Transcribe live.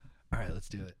right, let's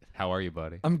do it. How are you,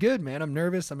 buddy? I'm good, man. I'm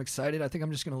nervous. I'm excited. I think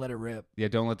I'm just going to let it rip. Yeah,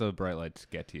 don't let the bright lights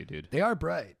get to you, dude. They are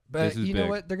bright, but you know big.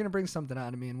 what? They're going to bring something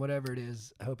out of me, and whatever it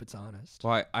is, I hope it's honest.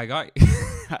 Well, I got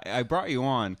I brought you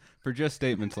on for just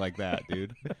statements like that,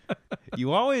 dude.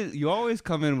 You always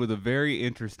come in with a very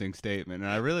interesting statement,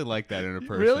 and I really like that in a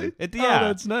person. Really? Yeah. Oh,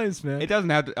 that's nice, man. It doesn't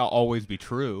have to always be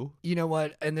true. You know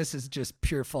what? And this is just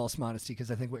pure false modesty because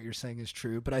I think what you're saying is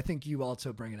true, but I think you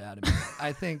also bring it out of me.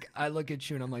 I think I look at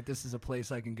you and I'm like, this is a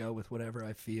place I can go with whatever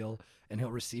I feel, and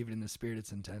he'll receive it in the spirit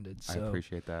it's intended. So I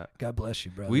appreciate that. God bless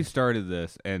you, brother. We started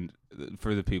this, and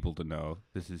for the people to know,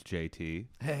 this is JT.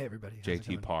 Hey, everybody. How's it JT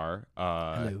going? Parr.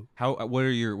 Hello. What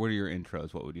are your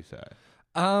intros? What would you say?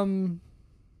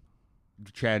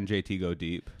 Chad and JT go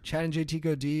deep. Chad and JT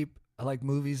go deep. I like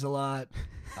movies a lot.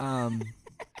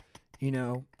 You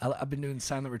know, I've been doing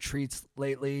silent retreats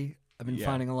lately. I've been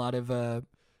finding a lot of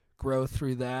growth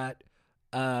through that.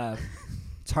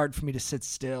 It's hard for me to sit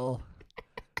still.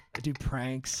 I do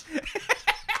pranks.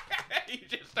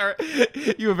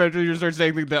 You eventually just start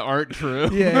saying things that aren't true.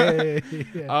 Yeah.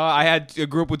 I had a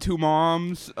group with two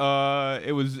moms.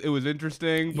 It was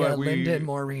interesting, but Linda and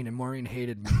Maureen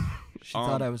hated me. She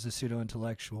thought I was a pseudo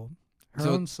intellectual. Her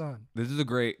own son. This is a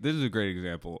great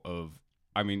example of.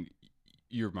 I mean,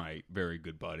 you're my very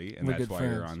good buddy, and We're that's good why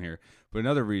friends. you're on here. But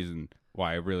another reason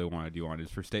why I really wanted you on is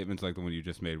for statements like the one you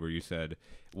just made, where you said,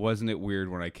 "Wasn't it weird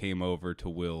when I came over to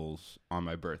Will's on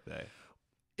my birthday?"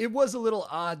 It was a little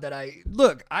odd that I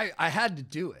had to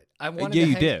do it. I wanted. Yeah, to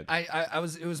you hang,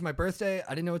 did. It was my birthday.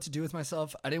 I didn't know what to do with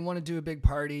myself. I didn't want to do a big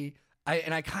party.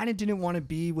 I kind of didn't want to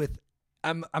be with.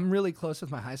 I'm really close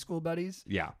with my high school buddies.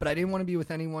 Yeah, But I didn't want to be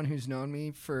with anyone who's known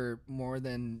me for more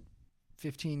than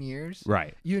 15 years.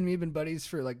 right. You and me have been buddies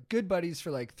for good buddies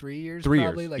for 3 years. 3 years,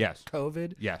 probably, like yes.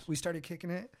 COVID. Yes. We started kicking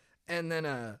it, and then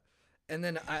I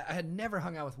had never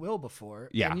hung out with Will before.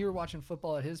 Yeah. And you were watching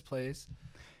football at his place,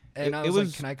 and I it was like,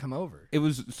 was- "Can I come over?" It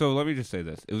was so. Let me just say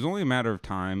this: it was only a matter of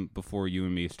time before you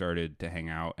and me started to hang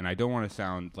out. And I don't want to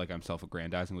sound like I'm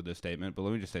self-aggrandizing with this statement, but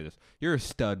let me just say this: you're a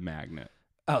stud magnet.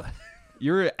 Oh.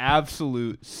 You're an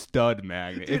absolute stud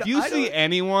magnet. Dude, if you see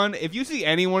anyone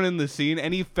in the scene,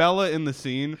 any fella in the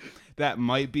scene that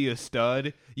might be a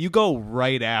stud, you go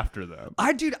right after them.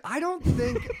 I don't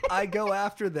think I go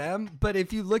after them, but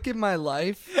if you look at my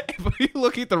life, If you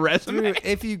look at the resume,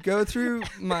 if you go through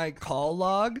my call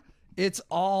log, it's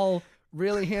all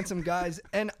really handsome guys,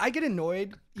 and I get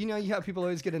annoyed. You know how people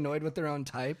always get annoyed with their own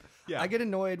type. Yeah. I get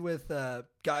annoyed with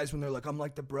guys when they're like, "I'm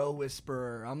like the bro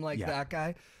whisperer. I'm like that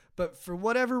guy." But for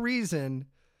whatever reason,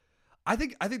 I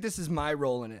think this is my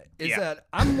role in it. Is that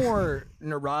I'm more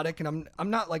neurotic, and I'm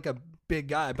not like a big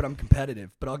guy, but I'm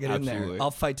competitive. But I'll get in there.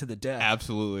 I'll fight to the death.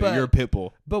 absolutely, But- you're a pit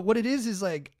bull. But what it is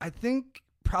like, I think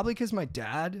probably because my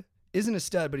dad isn't a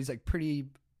stud, but he's like pretty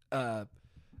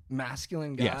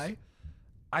masculine guy. Yes.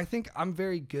 I think I'm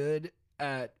very good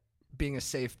at being a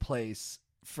safe place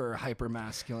for hyper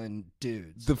masculine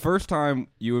dudes. The first time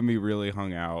you and me really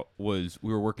hung out was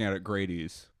we were working out at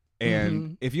Grady's.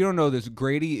 And if you don't know this,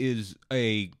 Grady is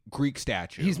a Greek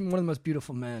statue. He's one of the most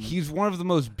beautiful men. He's one of the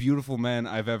most beautiful men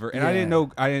I've ever. And Yeah.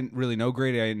 I didn't really know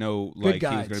Grady. I didn't know like he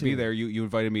guy, was going to be too. there. You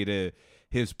invited me to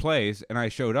his place, and I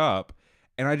showed up,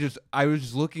 and I was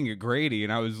just looking at Grady,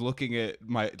 and I was looking at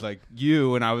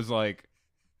you, and I was like,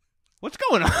 "What's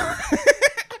going on?"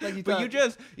 But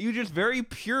you just very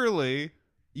purely.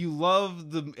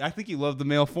 I think you love the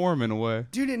male form in a way.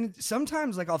 Dude, and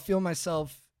sometimes I'll feel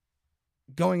myself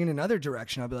going in another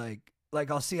direction. I'll be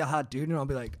like I'll see a hot dude and I'll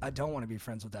be like, I don't want to be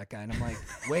friends with that guy. And I'm like,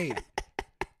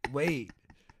 wait,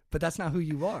 but that's not who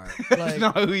you are. That's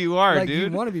not who you are,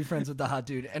 dude. You want to be friends with the hot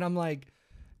dude. And I'm like,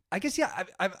 I guess,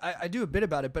 I do a bit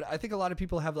about it, but I think a lot of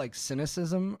people have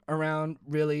cynicism around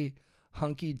really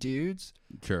hunky dudes.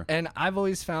 Sure. And I've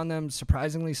always found them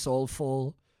surprisingly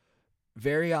soulful,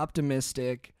 very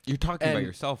optimistic. You're talking about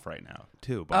yourself right now,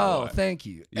 too. By the way. Thank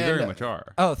you. You very much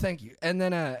are. Oh, thank you. And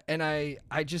then, I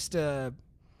just, I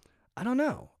don't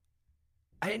know.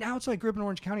 Now it's like I grew up in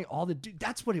Orange County. All the dude.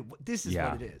 That's what this is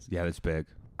what it is. Yeah, that's big.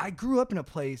 I grew up in a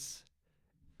place.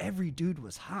 Every dude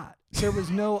was hot. There was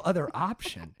no other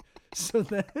option. So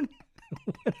then,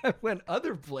 when I went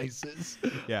other places,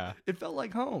 Yeah. it felt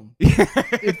like home.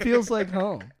 It feels like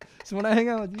home. So when I hang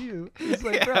out with you, it's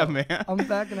like, Yeah, bro, man. I'm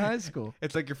back in high school.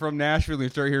 It's like you're from Nashville and you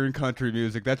start hearing country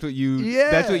music. That's what you.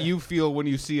 Yeah. That's what you feel when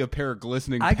you see a pair of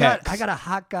glistening I pecs. got a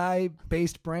hot guy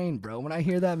based brain, bro. When I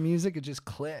hear that music, it just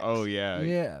clicks. Oh yeah.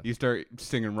 Yeah. You start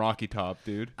singing Rocky Top,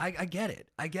 dude. I get it.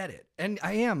 And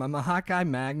I'm a hot guy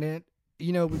magnet.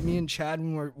 You know, with me and Chad,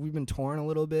 when we've been touring a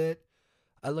little bit,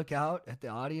 I look out at the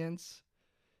audience.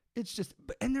 It's just,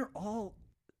 and they're all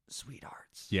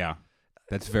sweethearts. Yeah.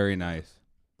 That's very nice.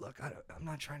 Look, I'm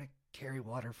not trying to carry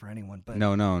water for anyone, but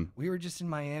no. we were just in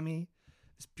Miami.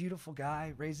 This beautiful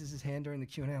guy raises his hand during the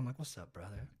Q&A. I'm like, what's up,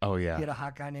 brother? Oh, yeah. He had a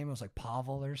hot guy name. It was like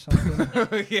Pavel or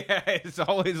something. Yeah, it's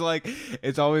always like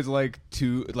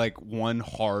one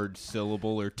hard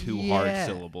syllable or two hard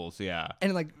syllables. Yeah.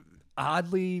 And like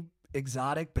oddly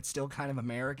exotic, but still kind of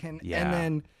American.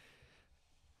 Yeah.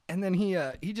 And then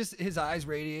he just, his eyes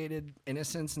radiated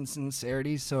innocence and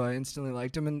sincerity, so I instantly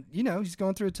liked him. And, you know, he's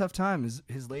going through a tough time.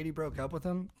 His lady broke up with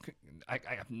him. I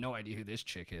have no idea who this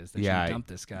chick is that she dumped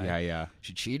this guy. Yeah.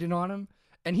 She cheated on him.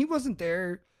 And he wasn't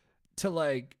there to,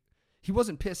 like, he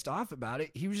wasn't pissed off about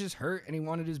it. He was just hurt, and he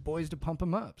wanted his boys to pump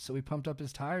him up. So he pumped up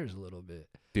his tires a little bit.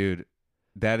 Dude,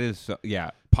 that is,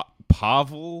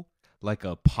 Pavel, like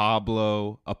a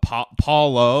Pablo, a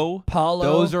Paulo.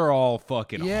 Those are all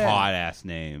fucking hot ass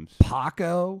names.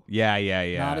 Paco.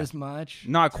 Yeah. Not as much.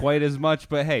 Not quite as much,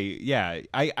 but hey, yeah.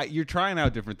 I you're trying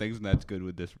out different things, and that's good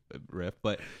with this riff.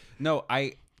 But no,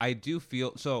 I do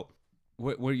feel so.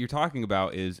 What you're talking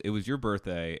about is it was your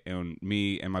birthday, and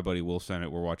me and my buddy Will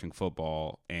Sennett were watching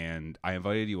football, and I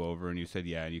invited you over, and you said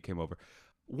yeah, and you came over.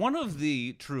 One of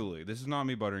the truly, this is not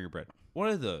me buttering your bread. One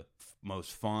of the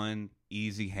most fun,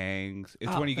 easy hangs.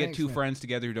 It's when you get two friends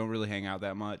together who don't really hang out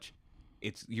that much.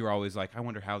 You're always like, I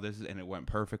wonder how this is, and it went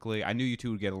perfectly. I knew you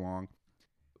two would get along,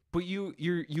 but you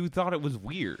thought it was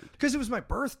weird because it was my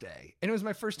birthday and it was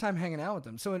my first time hanging out with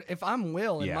them. So if I'm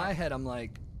Will, in my head, I'm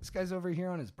like, this guy's over here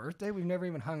on his birthday. We've never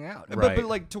even hung out. Right. But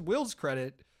like to Will's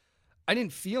credit, I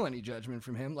didn't feel any judgment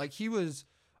from him. Like he was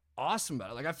awesome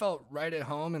about it. Like I felt right at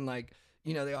home, and like,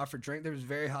 you know, they offered drink. They was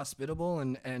very hospitable,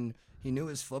 and he knew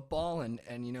his football, and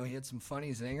you know, he had some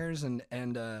funny zingers,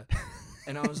 and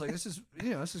I was like, this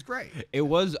is great. It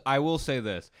was, I will say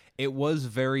this, it was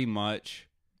very much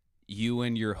you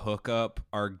and your hookup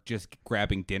are just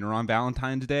grabbing dinner on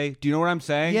Valentine's Day. Do you know what I'm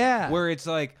saying? Yeah. Where it's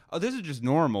like, oh, this is just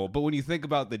normal, but when you think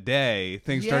about the day,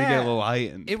 things start to get a little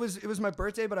heightened. It was my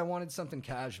birthday, but I wanted something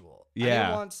casual. Yeah. I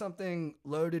didn't want something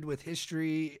loaded with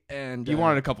history, and you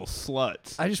wanted a couple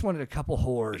sluts. I just wanted a couple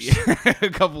whores. A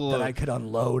couple that I could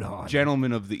unload on.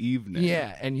 Gentlemen of the evening.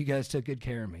 Yeah, and you guys took good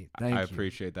care of me. Thank you. I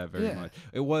appreciate that very much.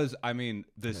 It was, I mean,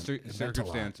 the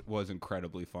circumstance was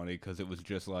incredibly funny because it was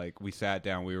just like we sat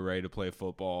down, we were ready to play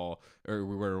football, or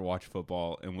we were ready to watch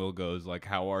football, and Will goes like,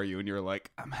 "How are you?" And you're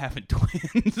like, "I'm having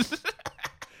twins."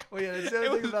 Well, yeah, that's the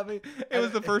other thing about me. It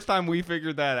was the first time we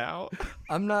figured that out.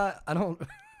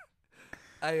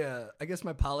 I guess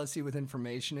my policy with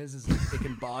information is it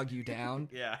can bog you down.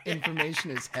 Yeah. Information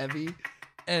is heavy,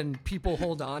 and people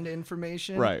hold on to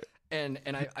information. Right. And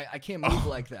I can't move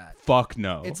like that. Fuck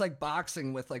no. It's like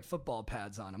boxing with like football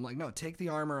pads on. I'm like, no, take the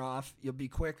armor off. You'll be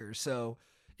quicker. So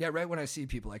yeah, right when I see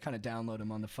people, I kind of download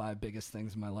them on the 5 biggest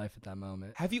things in my life at that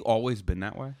moment. Have you always been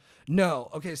that way? No.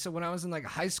 Okay, so when I was in like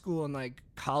high school and like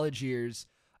college years,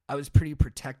 I was pretty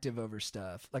protective over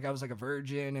stuff. Like I was like a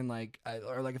virgin, and like,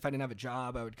 or like if I didn't have a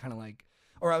job, I would kind of like,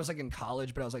 or I was like in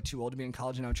college, but I was like too old to be in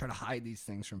college, and I would try to hide these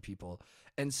things from people.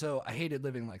 And so I hated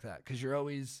living like that because you're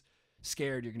always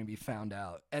scared you're going to be found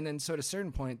out. And then so at a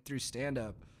certain point through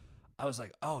stand-up, I was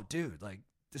like, oh, dude, like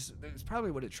this is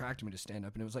probably what attracted me to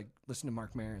stand-up. And it was like listening to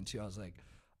Mark Maron too. I was like,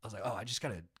 oh, I just got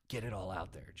to get it all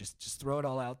out there. Just throw it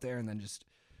all out there and then just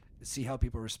see how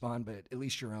people respond. But at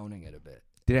least you're owning it a bit.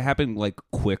 Did it happen like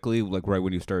quickly, like right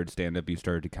when you started stand-up, you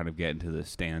started to kind of get into this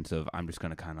stance of, I'm just going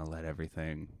to kind of let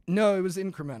everything... No, it was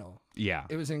incremental. Yeah.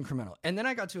 It was incremental. And then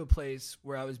I got to a place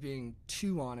where I was being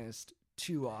too honest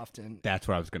too often. That's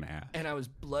what I was going to ask. And I was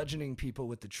bludgeoning people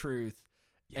with the truth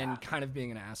and kind of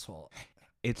being an asshole.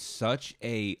 It's such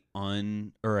a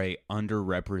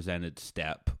underrepresented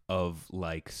step of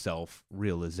like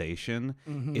self-realization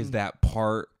is that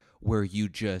part where you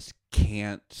just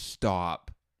can't stop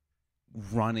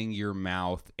running your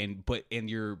mouth and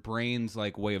your brain's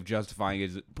like way of justifying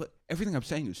it is, but everything I'm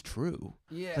saying is true.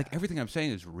 Yeah. Like everything I'm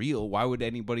saying is real. Why would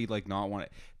anybody like not want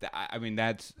it? I mean,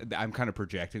 I'm kind of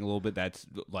projecting a little bit. That's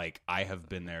like, I have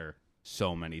been there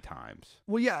so many times.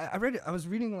 Well, yeah, I was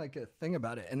reading like a thing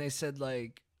about it, and they said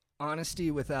like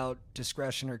honesty without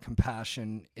discretion or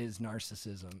compassion is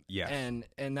narcissism. Yes.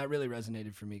 And that really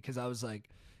resonated for me because I was like,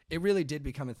 it really did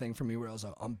become a thing for me where I was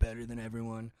like, I'm better than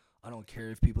everyone. I don't care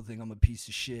if people think I'm a piece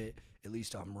of shit. At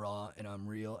least I'm raw and I'm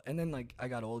real. And then like I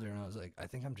got older and I was like, I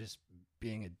think I'm just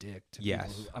being a dick to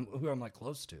people who I'm like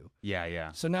close to. Yeah,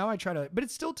 yeah. So now I try to, but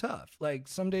it's still tough. Like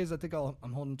some days I think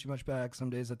I'm holding too much back.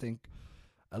 Some days I think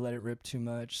I let it rip too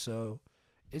much. So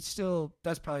it's still,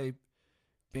 that's probably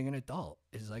being an adult,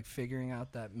 is like figuring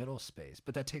out that middle space.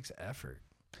 But that takes effort.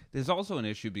 There's also an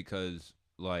issue because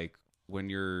like when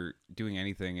you're doing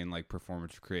anything in like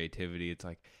performance or creativity, it's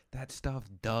like that stuff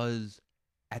does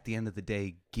at the end of the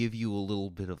day give you a little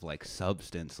bit of like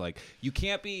substance. Like you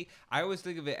can't be, I always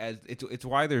think of it as it's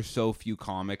why there's so few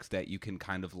comics that you can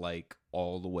kind of like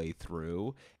all the way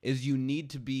through, is you need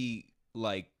to be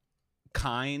like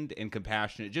kind and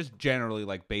compassionate, just generally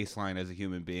like baseline as a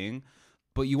human being,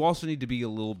 but you also need to be a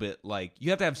little bit like, you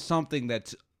have to have something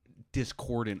that's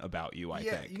discordant about you, I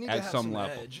think, you need at to have some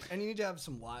level. edge, and you need to have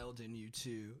some wild in you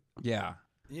too. Yeah,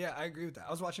 I agree with that.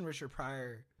 I was watching Richard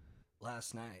Pryor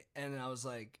last night, and I was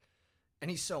like,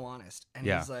 and he's so honest, and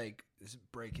he's like, this is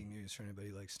breaking news for anybody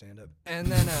who likes stand up, and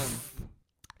then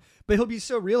but he'll be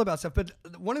so real about stuff. But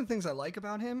one of the things I like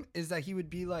about him is that he would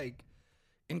be like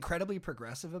incredibly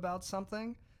progressive about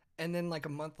something, and then like a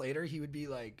month later he would be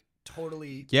like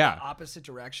totally the opposite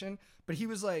direction. But he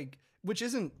was like, which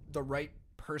isn't the right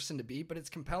person to be, but it's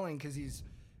compelling because he's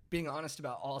being honest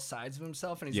about all sides of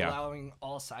himself, and he's allowing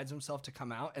all sides of himself to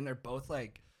come out, and they're both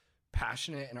like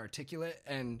passionate and articulate,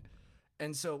 and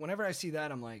so whenever I see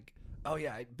that, I'm like, oh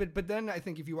yeah. But then I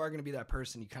think if you are going to be that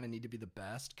person, you kind of need to be the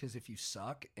best, because if you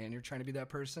suck and you're trying to be that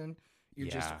person, you're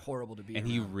just horrible to be and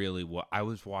around. He really I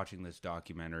was watching this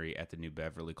documentary at the New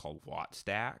Beverly called Watt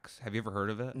Stacks. Have you ever heard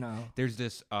of it? No. There's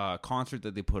this concert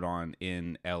that they put on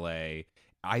in LA.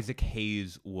 Isaac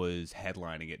Hayes was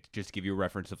headlining it, just to give you a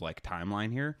reference of like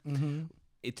timeline here. Mm-hmm.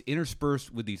 It's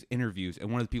interspersed with these interviews,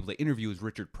 and one of the people they interview is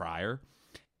Richard Pryor.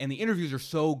 And the interviews are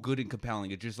so good and compelling.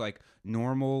 It's just like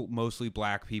normal, mostly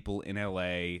black people in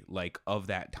LA, like of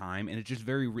that time. And it's just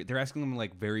they're asking them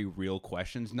like very real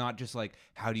questions, not just like,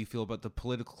 how do you feel about the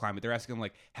political climate? They're asking them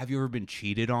like, have you ever been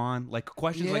cheated on? Like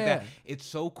questions like that. It's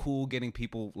so cool getting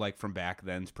people like from back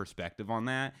then's perspective on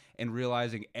that, and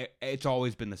realizing it's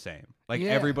always been the same. Like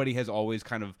everybody has always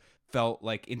kind of felt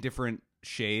like in different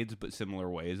shades, but similar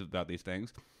ways about these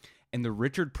things. And the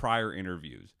Richard Pryor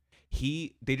interviews,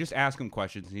 they just ask him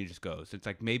questions and he just goes. It's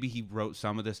like maybe he wrote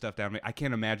some of this stuff down. I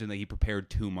can't imagine that he prepared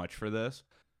too much for this.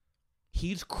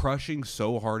 He's crushing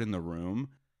so hard in the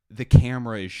room, the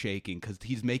camera is shaking because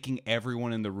he's making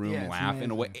everyone in the room laugh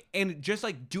in a way. And just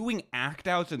like doing act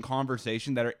outs and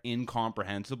conversation that are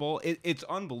incomprehensible. It's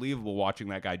unbelievable watching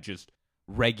that guy just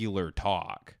regular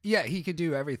talk. Yeah, he could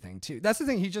do everything too. That's the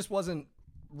thing. He just wasn't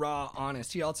raw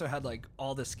honest. He also had like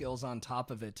all the skills on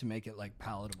top of it to make it like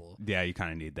palatable. Yeah, you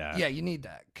kind of need that. Yeah, you need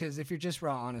that, because if you're just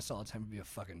raw honest all the time, it'd be a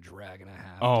fucking drag and a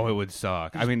half. Oh, it would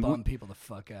suck. I mean, bum people the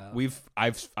fuck out.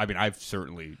 I've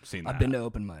certainly seen that. I've been to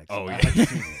open mics. Oh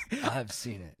yeah, I have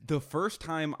seen it. The first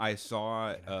time I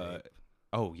saw,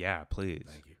 oh yeah, please.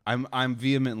 Thank you. I'm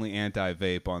vehemently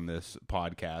anti-vape on this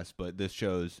podcast, but this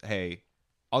shows, hey,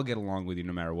 I'll get along with you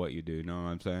no matter what you do. Know what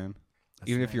I'm saying? That's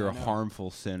even if you're a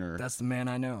harmful sinner. That's the man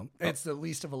I know. It's the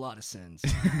least of a lot of sins.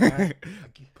 Right?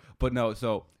 But no,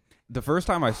 so the first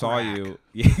time I saw you...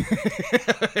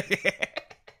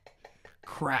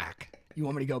 Crack. You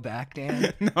want me to go back,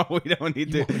 Dan? No, we don't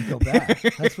need to. You want me to go back?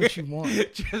 That's what you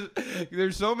want.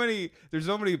 There's so many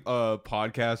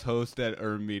podcast hosts that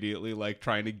are immediately like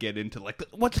trying to get into like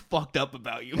what's fucked up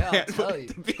about you, man? I'll tell you.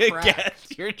 To be a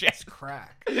guest, you're just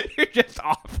crack. You're just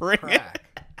offering crack.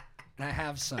 And I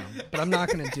have some, but I'm not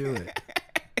going to do it.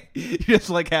 You just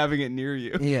like having it near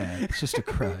you. Yeah, it's just a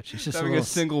crutch. It's just having a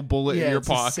single bullet in your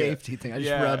pocket. It's a safety thing. I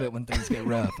just rub it when things get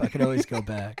rough. I can always go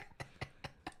back.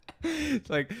 It's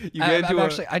like you get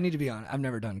into I need to be honest. I've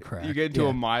never done crack. You get into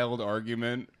a mild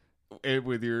argument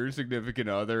with your significant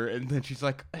other, and then she's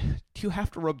like, "Do you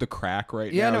have to rub the crack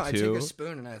right now?" Yeah, no. Too? I take a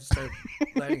spoon and I start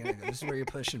lighting it. I go, "This is where you're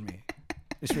pushing me.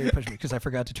 This is where you're pushing me," because I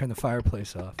forgot to turn the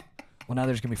fireplace off. Well, now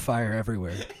there's gonna be fire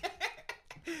everywhere.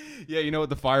 Yeah, you know what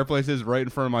the fireplace is? Right in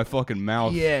front of my fucking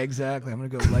mouth. Yeah, exactly. I'm gonna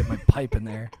go light my pipe in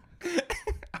there.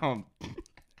 Burn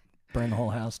the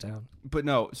whole house down. But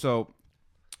no, so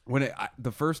when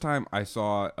the first time I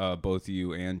saw both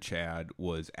you and Chad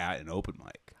was at an open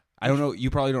mic. I don't know,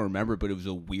 you probably don't remember, but it was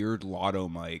a weird lotto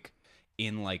mic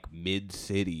in like mid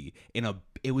city.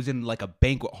 It was in like a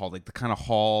banquet hall, like the kind of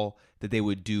hall that they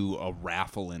would do a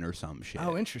raffle in or some shit.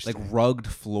 Oh, interesting. Like rugged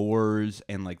floors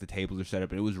and like the tables are set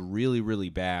up, and it was really, really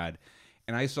bad.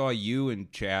 And I saw you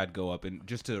and Chad go up, and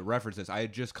just to reference this, I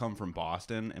had just come from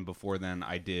Boston, and before then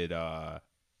I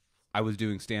was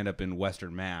doing stand up in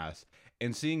Western Mass,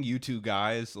 and seeing you two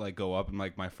guys like go up in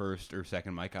like my first or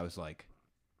second mic, I was like,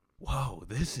 whoa,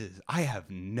 I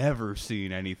have never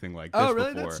seen anything like this before. Oh,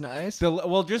 really? That's nice.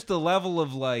 Just the level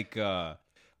of like,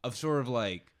 of sort of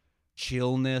like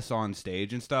chillness on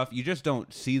stage and stuff. You just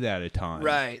don't see that a ton.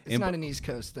 Right. It's not an East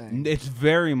Coast thing. It's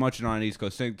very much not an East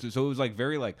Coast thing. So it was like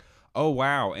very like, oh,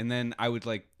 wow. And then I would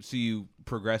like see you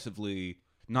progressively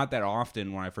not that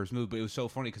often when I first moved, but it was so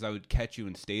funny because I would catch you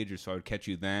in stages. So I would catch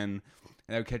you then,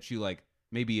 and I would catch you like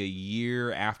maybe a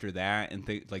year after that, and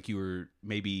think like you were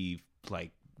maybe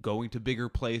like going to bigger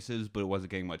places, but it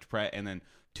wasn't getting much press. And then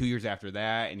 2 years after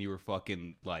that, and you were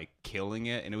fucking like killing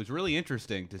it. And it was really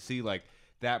interesting to see like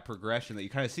that progression that you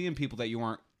kind of see in people that you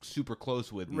aren't super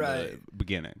close with in the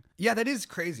beginning. Yeah, that is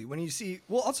crazy when you see.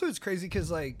 Well, also it's crazy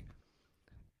because like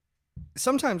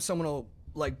sometimes someone will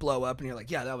like blow up and you're like,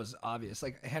 yeah, that was obvious.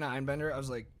 Like Hannah Einbender, I was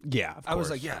like, yeah, I was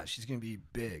like, yeah, she's gonna be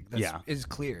big. That's, yeah, is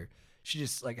clear. She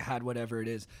just like had whatever it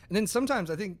is. And then sometimes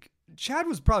I think Chad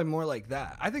was probably more like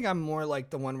that. I think I'm more like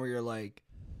the one where you're like,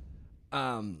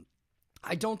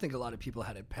 I don't think a lot of people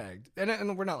had it pegged,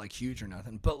 and we're not like huge or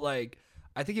nothing, but like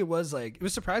I think it was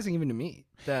surprising even to me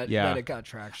that it got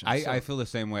traction. I feel the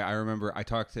same way. I remember I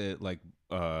talked to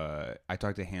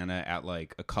Hannah at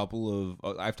like a couple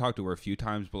of I've talked to her a few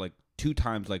times, but like 2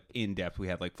 times like in depth we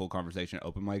had like full conversation at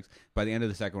open mics. By the end of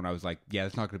the second one I was like, yeah,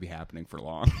 it's not going to be happening for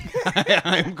long.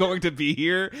 I'm going to be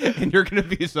here and you're going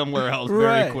to be somewhere else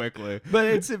very quickly. But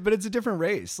it's a different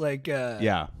race. Like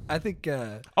I think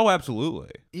oh,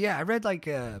 absolutely. Yeah, I read like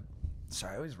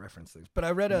sorry, I always reference things, but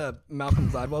I read a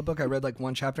Malcolm Gladwell book. I read like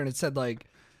one chapter and it said like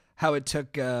how it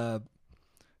took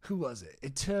who was it?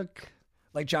 It took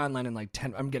like John Lennon like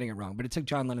 10, I'm getting it wrong, but it took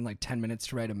John Lennon like 10 minutes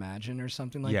to write Imagine or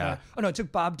something like that. Oh no, it took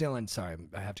Bob Dylan, sorry,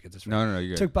 I have to get this right. No,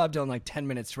 you're good. It took Bob Dylan like 10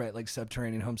 minutes to write like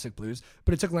Subterranean Homesick Blues,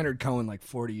 but it took Leonard Cohen like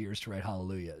 40 years to write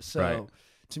Hallelujah. So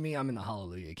to me, I'm in the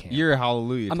Hallelujah camp. You're a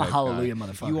Hallelujah I'm a Hallelujah guy.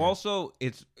 motherfucker. You also,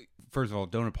 first of all,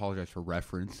 don't apologize for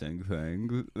referencing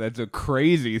things. That's a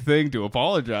crazy thing to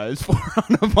apologize for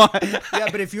on a pod. Yeah,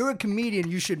 but if you're a comedian,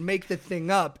 you should make the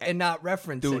thing up and not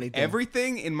reference anything.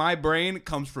 Everything in my brain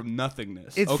comes from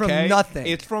nothingness. It's from nothing.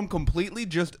 It's from completely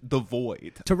just the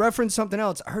void. To reference something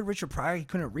else, I heard Richard Pryor, he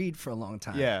couldn't read for a long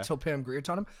time. Yeah. Until Pam Grier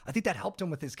taught him. I think that helped him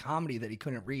with his comedy that he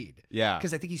couldn't read. Yeah.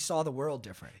 Because I think he saw the world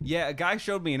different. Yeah, a guy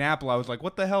showed me an apple. I was like,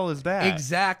 what the hell is that?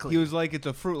 Exactly. He was like, it's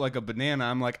a fruit like a banana.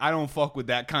 I'm like, I don't fuck with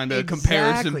that kind of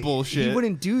comparison bullshit. He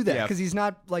wouldn't do that because he's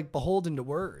not like beholden to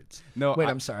words. No, wait,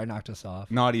 I'm sorry, I knocked us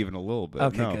off. Not even a little bit.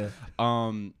 Okay, no. good.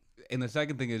 And the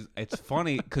second thing is, it's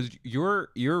funny because your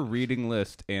reading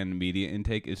list and media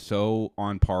intake is so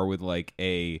on par with like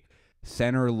a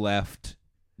center left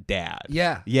dad.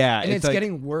 Yeah, and it's like,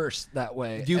 getting worse that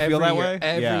way. Do you feel that way?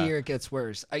 Every year it gets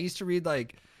worse. I used to read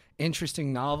like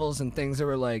interesting novels and things that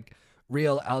were like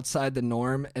real outside the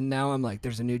norm, and now I'm like,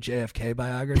 there's a new JFK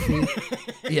biography.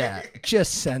 Yeah,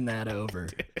 just send that over.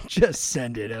 Just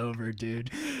send it over, dude.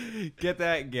 Get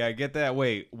that.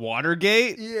 Wait,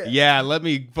 Watergate? Yeah, let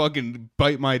me fucking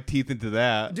bite my teeth into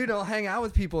that. Dude, I'll hang out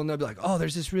with people and they'll be like, oh,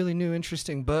 there's this really new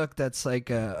interesting book that's like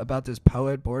about this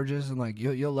poet Borges, and like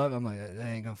you'll love it. I'm like, that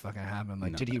ain't gonna fucking happen. I'm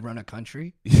like, did he run a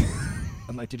country?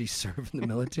 I'm like, did he serve in the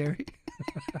military?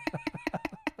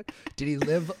 Did he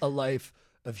live a life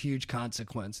of huge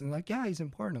consequence? And like, yeah, he's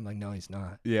important. I'm like, no, he's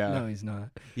not. Yeah. No, he's not.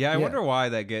 Yeah, I wonder why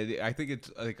that I think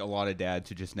it's like a lot of dads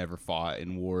who just never fought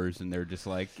in wars, and they're just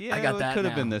like, yeah, it could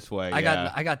have been this way. I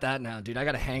got that now, dude. I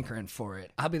got a hankering for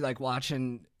it. I'll be like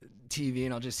watching TV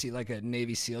and I'll just see like a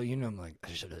Navy SEAL unit. I'm like, I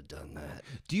should have done that.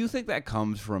 Do you think that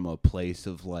comes from a place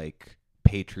of like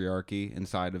patriarchy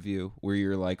inside of you where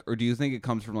you're like, or do you think it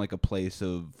comes from like a place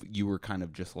of you were kind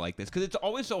of just like this? Because it's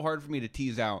always so hard for me to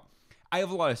tease out. I have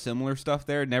a lot of similar stuff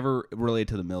there, never related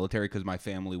to the military because my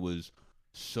family was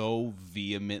so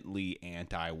vehemently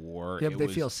anti-war. Yeah, but they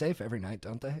feel safe every night,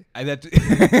 don't they?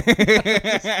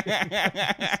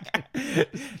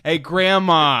 Hey,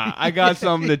 Grandma, I got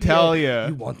something to tell you.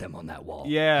 You want them on that wall.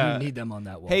 Yeah. You need them on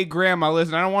that wall. Hey, Grandma,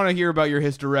 listen, I don't want to hear about your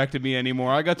hysterectomy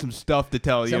anymore. I got some stuff to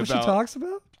tell you about. Is that what she talks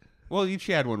about? Well,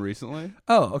 she had one recently.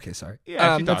 Oh, okay, sorry.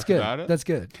 Yeah, she that's talks good. about it. That's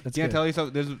good. That's Can I good. tell you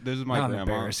something? This is my grandma. I'm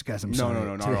embarrassed, guys. I'm no, sorry.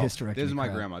 not to at all. Hysterectomy This is my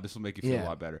crowd. grandma. This will make you feel a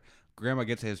lot better. Grandma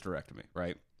gets a hysterectomy,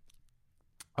 right?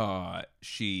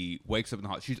 She wakes up in the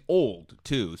hospital. She's old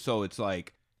too, so it's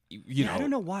like, you know. I don't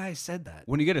know why I said that.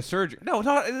 When you get a surgery, no,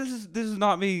 this is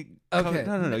not me. Okay.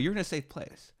 No. You're in a safe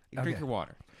place. You drink your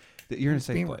water. You're in a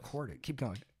safe place. Being recorded. Keep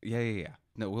going. Yeah.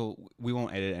 No, we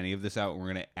won't edit any of this out. We're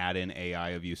gonna add in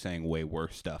AI of you saying way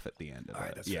worse stuff at the end of it. All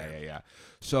right, that's fair. Yeah.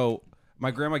 So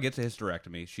my grandma gets a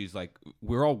hysterectomy. She's like,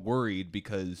 we're all worried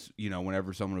because, you know,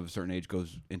 whenever someone of a certain age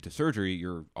goes into surgery,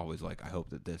 you're always like, I hope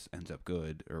that this ends up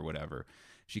good or whatever.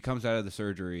 She comes out of the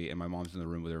surgery and my mom's in the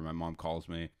room with her. My mom calls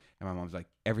me and my mom's like,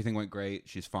 everything went great.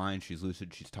 She's fine. She's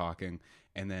lucid. She's talking.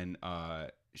 And then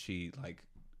she like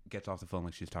gets off the phone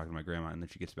like she's talking to my grandma, and then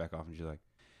she gets back off and she's like,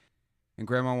 And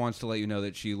Grandma wants to let you know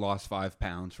that she lost 5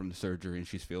 pounds from the surgery and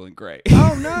she's feeling great.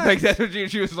 Oh, nice. Like that's what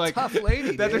she was like. Tough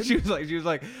lady. That's dude. what she was like. She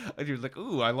was like,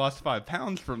 ooh, I lost 5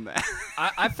 pounds from that.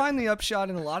 I find the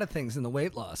upshot in a lot of things in the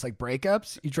weight loss, like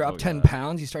breakups. You drop 10 yeah.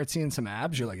 pounds, you start seeing some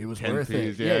abs. You're like, it was worth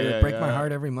it. Yeah, break my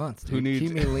heart every month. Dude.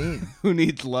 Keep me lean. Who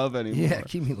needs love anymore? Yeah,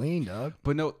 keep me lean, dog.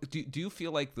 But no, do you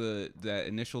feel like that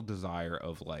initial desire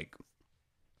of like,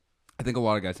 I think a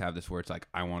lot of guys have this where it's like,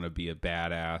 I want to be a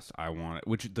badass.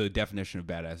 Which the definition of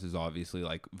badass is obviously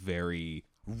like very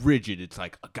rigid. It's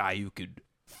like a guy who could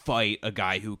fight, a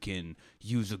guy who can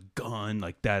use a gun,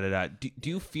 like da-da-da.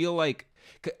 Do you feel like,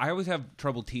 I always have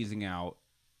trouble teasing out,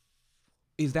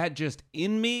 is that just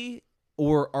in me,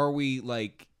 or are we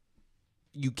like,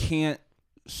 you can't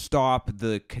stop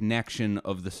the connection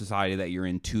of the society that you're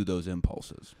in to those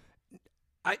impulses?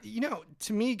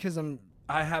 To me, because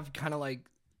I have kind of like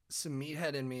some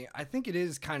meathead in me, I think it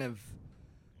is kind of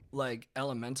like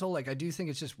elemental. Like I do think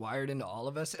it's just wired into all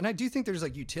of us, and I do think there's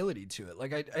like utility to it.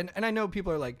 Like I know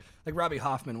people are like Robbie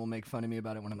Hoffman will make fun of me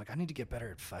about it when I'm like, I need to get better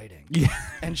at fighting. Yeah.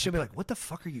 And she'll be like, what the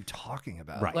fuck are you talking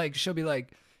about? Right. Like she'll be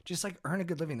like, just like earn a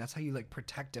good living. That's how you like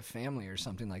protect a family or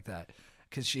something like that.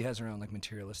 Because she has her own like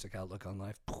materialistic outlook on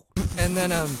life. And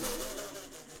then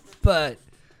but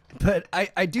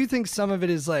I do think some of it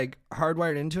is like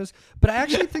hardwired into us. But I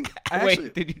actually think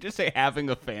Wait, did you just say having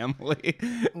a family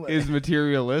is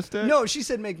materialistic? No, she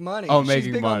said make money. Oh, She's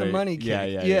making big money. on the money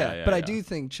kick. Yeah. But I do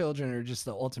think children are just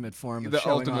the ultimate form of the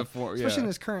showing ultimate off, form, especially in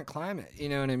this current climate. You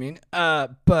know what I mean?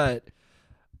 No,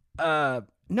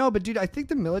 but dude, I think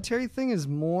the military thing is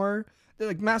more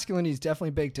like masculinity is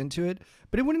definitely baked into it,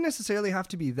 but it wouldn't necessarily have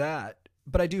to be that.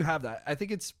 But I do have that. I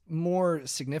think it's more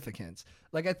significance.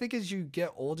 Like I think as you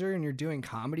get older and you're doing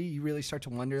comedy, you really start to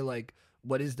wonder like,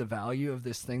 what is the value of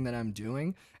this thing that I'm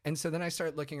doing? And so then I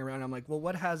start looking around. I'm like, well,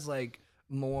 what has like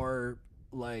more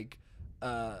like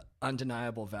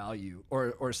undeniable value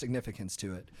or significance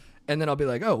to it? And then I'll be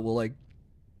like, oh, well, like,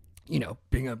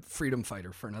 being a freedom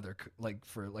fighter for another,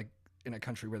 in a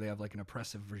country where they have like an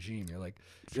oppressive regime, you're like,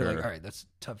 all right, that's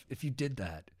tough. If you did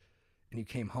that and you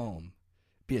came home,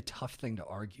 it'd be a tough thing to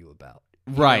argue about.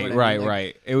 Right.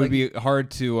 It would be hard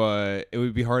to. It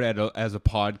would be hard as a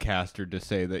podcaster to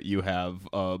say that you have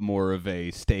more of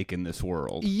a stake in this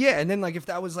world. Yeah, and then like if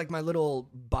that was like my little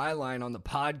byline on the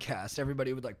podcast,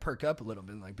 everybody would like perk up a little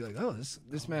bit and like be like, "Oh,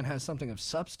 this man has something of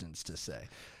substance to say."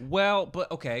 Well, but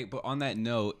on that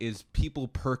note, is people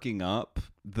perking up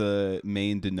the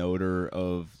main denoter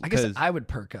of? I guess I would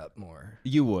perk up more.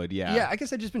 You would, yeah. Yeah, I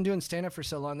guess I've just been doing stand up for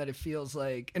so long that it feels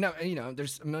like, and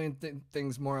there's a million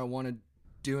things more I want to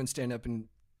do and stand up and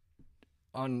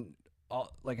on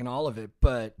all of it,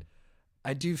 but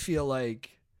I do feel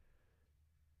like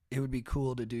it would be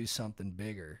cool to do something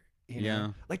bigger. You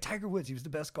know? Like Tiger Woods, he was the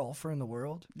best golfer in the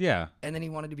world. Yeah. And then he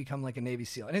wanted to become like a Navy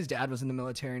SEAL. And his dad was in the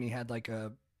military and he had like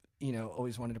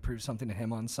always wanted to prove something to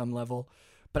him on some level.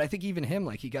 But I think even him,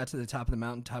 like he got to the top of the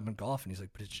mountaintop in golf and he's like,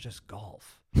 but it's just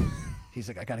golf. He's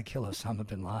like, I got to kill Osama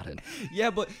bin Laden.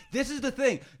 Yeah, but this is the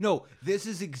thing. No, this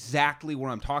is exactly what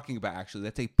I'm talking about, actually.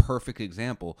 That's a perfect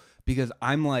example because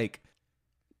I'm like,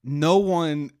 no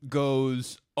one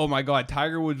goes, oh my God,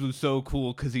 Tiger Woods was so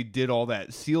cool because he did all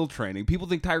that SEAL training. People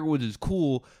think Tiger Woods is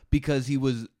cool because he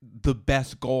was the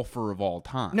best golfer of all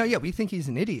time. No, yeah, we think he's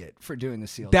an idiot for doing the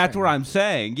SEAL That's training. what I'm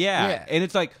saying, yeah. And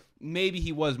it's like, maybe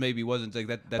he was, maybe he wasn't. It's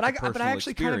like that's a personal but I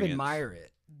actually experience. kind of admire it.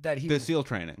 That he the SEAL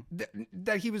training.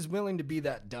 That he was willing to be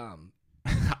that dumb.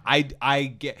 I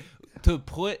get to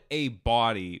put a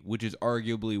body which is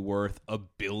arguably worth $1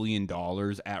 billion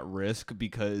at risk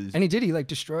because and he did. He like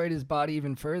destroyed his body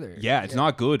even further. Yeah, it's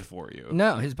not good for you.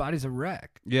 No, his body's a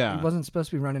wreck. Yeah, he wasn't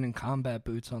supposed to be running in combat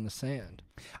boots on the sand.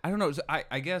 I don't know.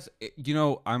 I guess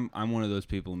I'm one of those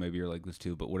people. Maybe you're like this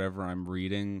too. But whatever I'm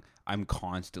reading, I'm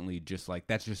constantly just like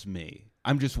that's just me.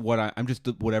 I'm just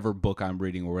whatever book I'm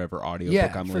reading or whatever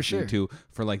audiobook I'm listening to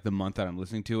for like the month that I'm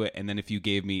listening to it. And then if you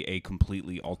gave me a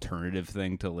completely alternative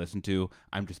thing to listen to,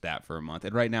 I'm just that for a month.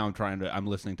 And right now I'm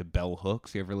listening to Bell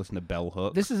Hooks. You ever listen to Bell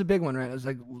Hooks? This is a big one, right? It was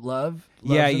like Love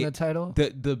in the title.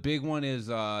 The big one is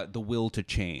The Will to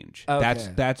Change. Okay.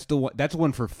 That's the one. That's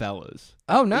one for fellas.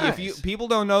 Oh, nice. People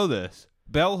don't know this,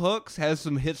 Bell Hooks has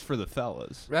some hits for the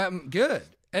fellas. Good.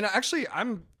 And actually,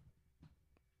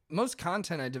 most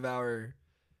content I devour,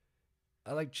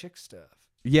 I like chick stuff.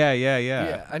 Yeah.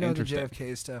 Yeah, I know the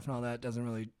JFK stuff and all that doesn't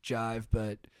really jive,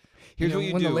 but here's what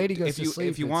you when do. the lady goes to sleep,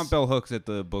 if you want Bell Hooks at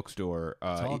the bookstore,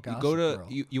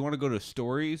 you want to go to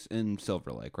Stories in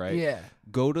Silver Lake, right? Yeah.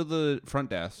 Go to the front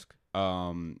desk,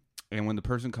 and when the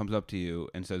person comes up to you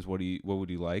and says, "What would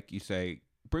you like?" You say,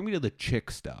 "Bring me to the chick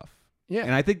stuff." Yeah.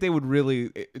 And I think they would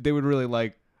really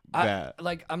like.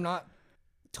 I'm not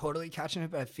totally catching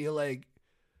it, but I feel like,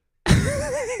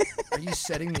 are you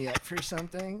setting me up for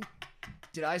something?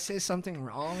 Did I say something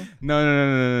wrong? No.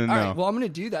 All right, well, I'm going to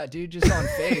do that, dude, just on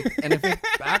faith. And if it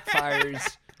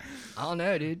backfires, I don't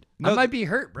know, dude. I might be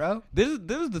hurt, bro. This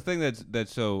is the thing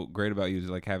that's so great about you is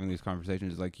like having these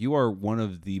conversations. Is like you are one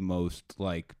of the most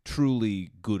like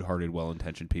truly good-hearted,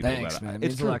 well-intentioned people. Thanks, man. It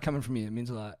means a lot coming from you. It means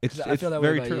a lot. I feel that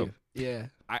way about true. You. Yeah.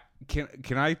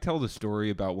 Can I tell the story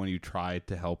about when you tried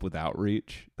to help with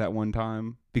outreach that one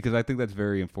time? Because I think that's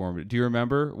very informative. Do you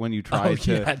remember when you tried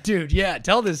to? Yeah, dude. Yeah,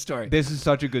 tell this story. This is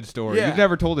such a good story. Yeah. You've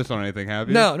never told this on anything, have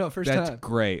you? No, first time. That's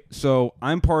great. So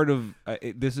I'm part of.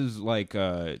 This is like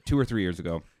 2 or 3 years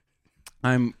ago.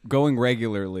 I'm going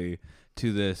regularly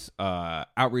to this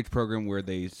outreach program where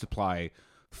they supply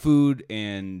food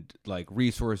and like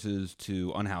resources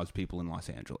to unhoused people in Los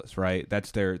Angeles, right?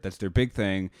 That's their big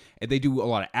thing. And they do a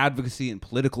lot of advocacy and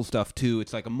political stuff too.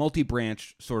 It's like a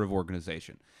multi-branch sort of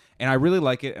organization. And I really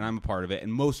like it and I'm a part of it.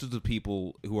 And most of the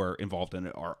people who are involved in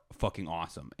it are fucking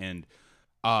awesome. And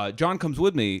John comes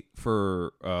with me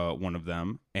for one of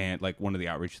them and like one of the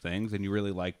outreach things, and you really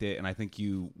liked it, and I think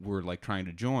you were like trying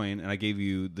to join, and I gave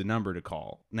you the number to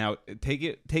call. Now take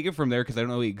it from there because I don't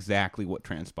know exactly what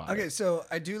transpired. Okay, so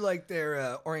I do like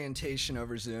their orientation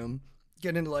over Zoom.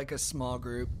 Get into like a small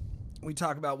group. We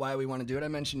talk about why we want to do it. I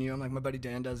mentioned you. I'm like, my buddy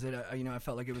Dan does it. I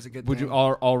felt like it was a good thing. Would you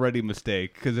already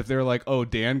mistake? Because if they're like, oh,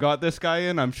 Dan got this guy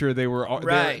in, I'm sure they were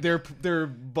right. Their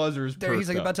buzzers. He's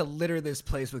like about to litter this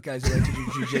place with guys who like to do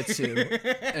jujitsu,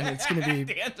 and it's gonna be.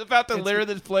 Dan's about to litter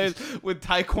this place with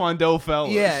Taekwondo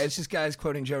fellas. Yeah, it's just guys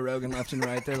quoting Joe Rogan left and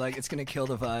right. They're like, it's gonna kill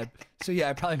the vibe. So yeah,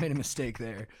 I probably made a mistake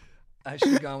there. I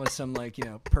should have gone with some like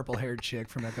purple haired chick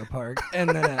from Echo Park,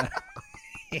 and then.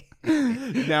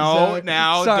 Now,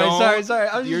 sorry. I was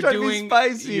just trying to be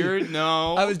spicy.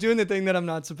 I was doing the thing that I'm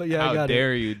not supposed. Yeah, how I got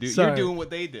dare it. you? You're doing what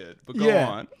they did. But go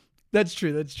on. That's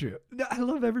true. No, I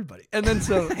love everybody. And then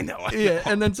so I know.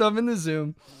 And then so I'm in the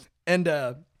Zoom, and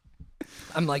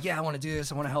I'm like, yeah, I want to do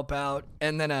this. I want to help out.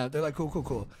 And then they're like,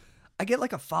 cool. I get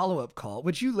like a follow-up call,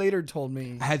 which you later told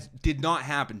me did not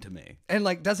happen to me, and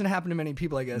like doesn't happen to many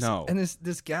people, I guess. No. And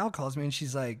this gal calls me, and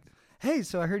she's like, hey,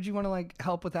 so I heard you want to like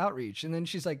help with outreach. And then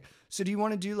she's like, so do you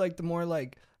want to do like the more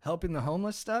like helping the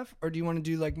homeless stuff, or do you want to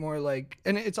do like more like,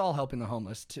 and it's all helping the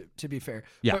homeless to be fair.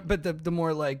 Yeah. But the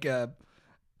more like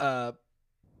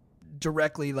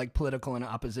directly like political and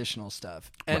oppositional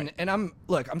stuff. And right. and I'm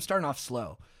starting off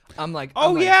slow. I'm like,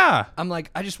 yeah. I'm like,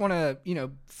 I just want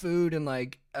to, food and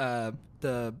like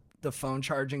the phone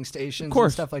charging stations, of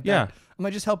course, and stuff like yeah. that. I'm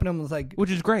like just helping them with like,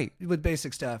 which is great, with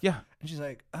basic stuff. Yeah. And she's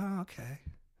like, oh, okay.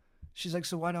 She's like,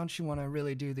 so why don't you want to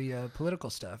really do the political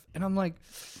stuff? And I'm like,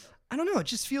 I don't know. It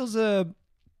just feels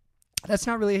that's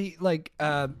not really like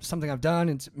something I've done.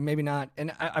 It's maybe not.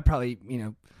 And I probably,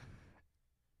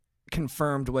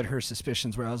 confirmed what her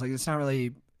suspicions were. I was like, it's not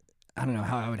really, I don't know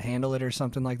how I would handle it or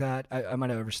something like that. I might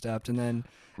have overstepped. And then,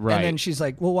 And then she's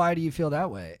like, well, why do you feel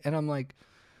that way? And I'm like,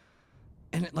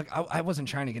 and like, I wasn't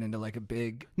trying to get into like a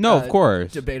big of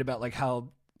course debate about like how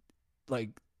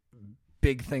like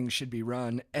big things should be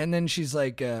run. And then she's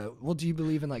like, well, do you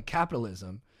believe in like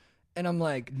capitalism? And I'm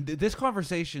like, this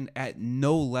conversation at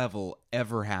no level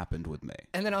ever happened with me.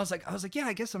 And then I was like, yeah,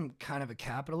 I guess I'm kind of a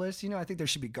capitalist. I think there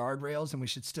should be guardrails and we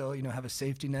should still, have a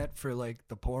safety net for like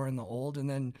the poor and the old. And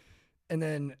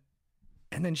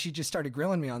then she just started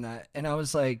grilling me on that. And I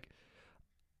was like,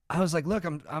 look, I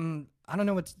don't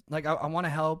know what's like, I want to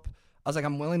help. I was like,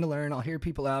 I'm willing to learn. I'll hear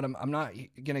people out. I'm not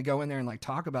going to go in there and like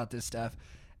talk about this stuff.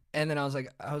 And then I was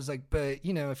like, but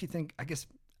if you think, I guess,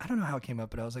 I don't know how it came up,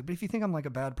 but I was like, but if you think I'm like a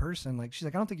bad person, like, she's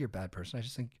like, I don't think you're a bad person. I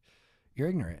just think you're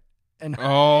ignorant. And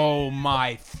oh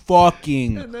my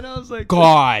fucking and then I was like,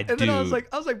 God, and dude. then I was like,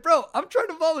 bro, I'm trying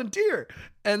to volunteer.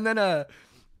 And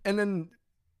then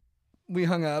we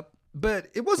hung up, but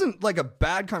it wasn't like a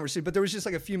bad conversation, but there was just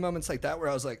like a few moments like that where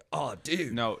I was like, oh,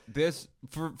 dude. No,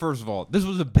 first of all, this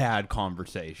was a bad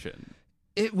conversation.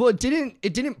 It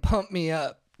didn't pump me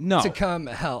up. No. To come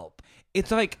help. It's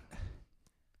like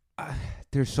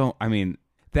this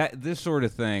sort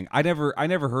of thing. I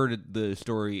never heard the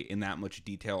story in that much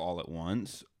detail all at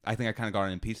once. I think I kind of got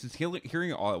it in pieces. Hearing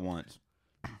it all at once,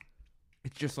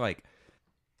 it's just like,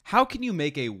 how can you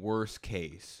make a worse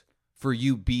case for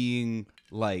you being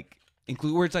like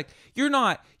include where it's like you're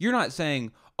not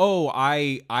saying, oh,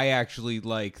 I actually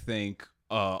like think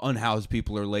unhoused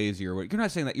people are lazy or what. You're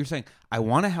not saying that. You're saying I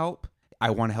want to help. I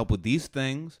want to help with these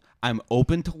things. I'm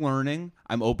open to learning.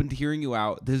 I'm open to hearing you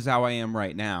out. This is how I am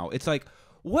right now. It's like,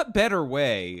 what better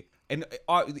way? and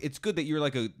it's good that you're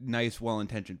like a nice,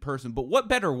 well-intentioned person, but what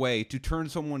better way to turn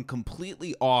someone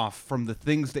completely off from the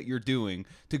things that you're doing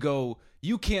to go,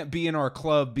 you can't be in our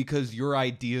club because your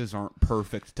ideas aren't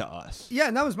perfect to us. Yeah,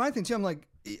 and that was my thing too. I'm like,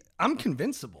 I'm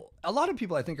convincible. A lot of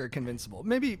people I think are convincible.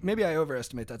 Maybe I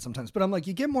overestimate that sometimes, but I'm like,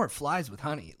 you get more flies with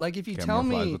honey. Like if you tell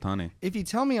me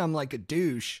I'm like a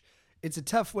douche, it's a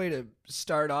tough way to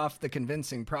start off the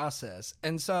convincing process.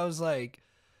 And so I was like,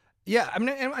 yeah, I mean,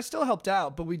 and I still helped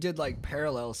out, but we did like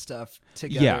parallel stuff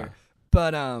together. Yeah.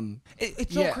 But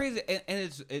it's so crazy,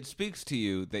 and it speaks to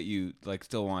you that you like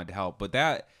still wanted to help, but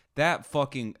that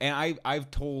fucking, and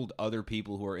I've told other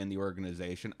people who are in the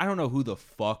organization, I don't know who the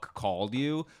fuck called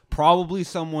you, probably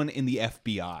someone in the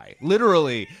FBI.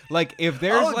 Literally, like if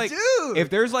there's if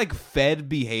there's like Fed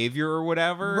behavior or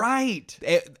whatever, right?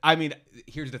 I mean,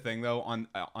 here's the thing though, on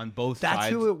both sides,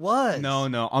 that's who it was. No,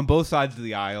 on both sides of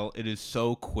the aisle, it is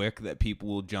so quick that people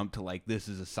will jump to like, this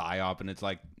is a psyop, and it's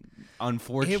like,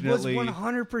 unfortunately, it was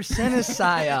 100% a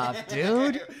psyop,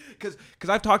 dude. Because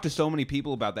I've talked to so many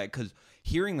people about that, because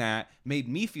hearing that made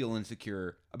me feel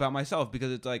insecure about myself,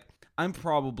 because it's like I'm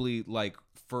probably like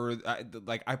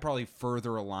I probably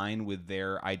further align with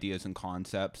their ideas and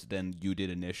concepts than you did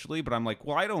initially, but I'm like,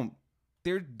 well, I don't.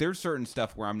 There's certain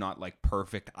stuff where I'm not like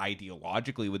perfect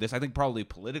ideologically with this. I think probably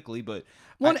politically, but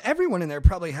everyone in there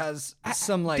probably has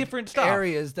some like different stuff,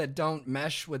 areas that don't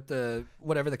mesh with the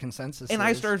whatever the consensus is. And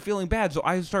I started feeling bad, so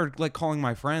I started like calling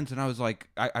my friends, and I was like,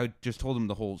 I just told them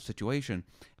the whole situation,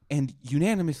 and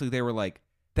unanimously they were like,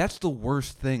 "That's the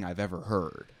worst thing I've ever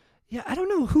heard." Yeah, I don't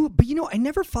know who, but I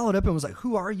never followed up and was like,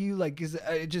 "Who are you?" Like,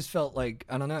 it just felt like,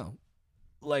 I don't know,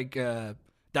 like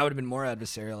that would have been more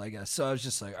adversarial, I guess. So I was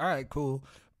just like, all right, cool.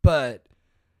 But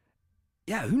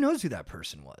yeah, who knows who that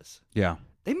person was? Yeah.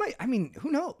 They might, I mean,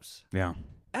 who knows? Yeah.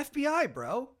 FBI,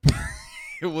 bro.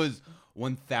 It was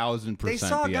 1,000% They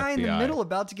saw a guy FBI. in the middle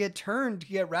about to get turned to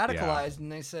get radicalized, and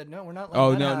they said, no, we're not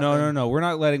letting that happen. No. We're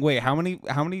not letting, wait, how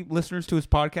many listeners to his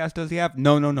podcast does he have?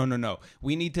 No.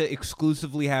 We need to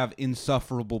exclusively have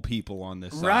insufferable people on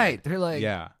this side. Right. They're like,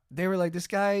 yeah. They were like, this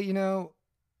guy,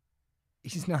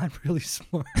 he's not really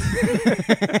smart.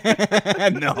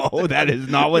 No, that is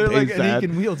not what they said. And he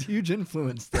can wield huge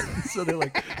influence. So they're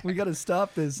like, we got to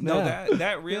stop this now. No,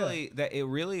 that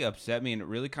really upset me, and it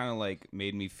really kind of like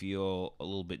made me feel a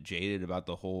little bit jaded about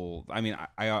the whole. I mean,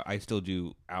 I still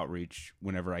do outreach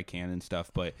whenever I can and stuff,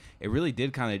 but it really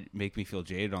did kind of make me feel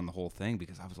jaded on the whole thing,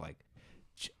 because I was like,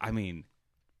 I mean,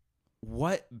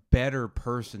 what better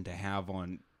person to have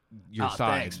on your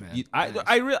side? Thanks, man.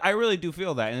 I really do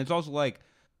feel that, and it's also like,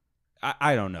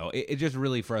 I don't know, it just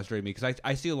really frustrated me, because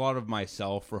I see a lot of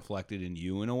myself reflected in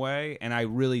you in a way, and I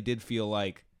really did feel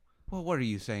like, well, what are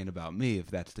you saying about me if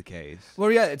that's the case?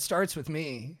 Well, yeah, it starts with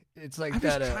me. It's like I'm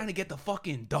that. Just trying to get the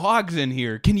fucking dogs in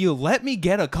here. Can you let me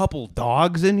get a couple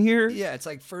dogs in here? Yeah, it's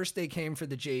like first they came for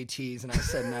the JTs and I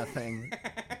said nothing.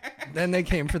 Then they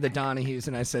came for the Donahues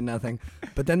and I said nothing.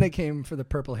 But then they came for the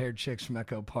purple-haired chicks from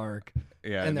Echo Park.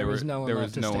 Yeah, and there was no one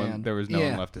left to stand. There was no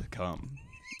one left to come.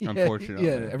 Unfortunately.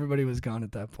 Yeah, everybody was gone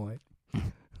at that point.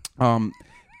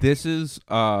 This is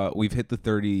we've hit the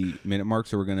 30-minute mark,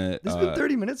 so we're gonna. This has been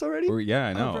 30 minutes already. Yeah,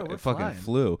 I know. Bro, it fucking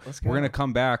flew. We're gonna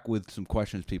come back with some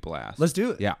questions people asked. Let's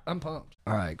do it. Yeah, I'm pumped.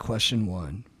 All right, question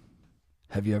 1: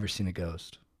 have you ever seen a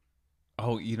ghost?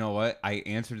 Oh, you know what? I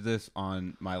answered this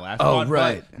on my last. Oh,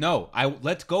 right. No,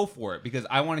 let's go for it, because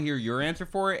I want to hear your answer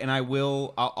for it, and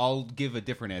I'll give a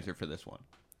different answer for this one.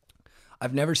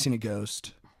 I've never seen a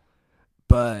ghost,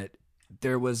 but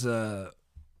there was a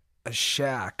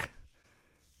shack.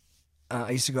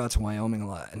 I used to go out to Wyoming a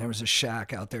lot, and there was a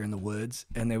shack out there in the woods,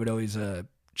 and they would always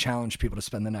challenge people to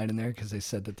spend the night in there, because they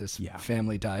said that this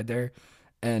family died there,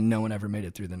 and no one ever made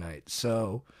it through the night.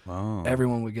 So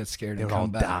everyone would get scared and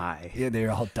come back. Die. Yeah, they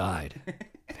all died.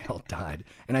 They all died,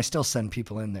 and I still send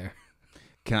people in there.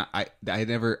 Can I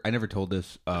never told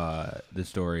this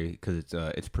story, because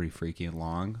it's pretty freaky and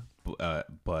long,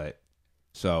 but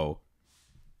so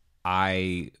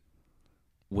I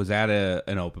was at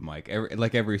an open mic.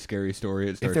 Every scary story,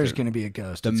 it starts. If there's going to be a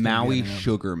ghost, the Maui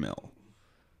Sugar Mill.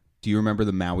 Do you remember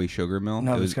the Maui Sugar Mill?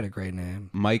 No, it's got a great name.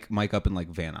 Mike up in like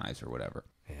Van Nuys or whatever.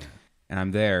 Yeah. And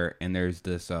I'm there, and there's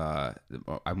this.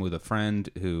 I'm with a friend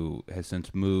who has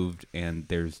since moved, and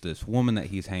there's this woman that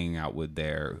he's hanging out with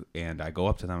there. And I go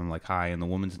up to them, I'm like, "Hi," and the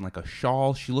woman's in like a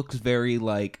shawl. She looks very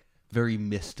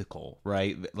mystical,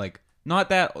 right? Like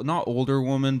not older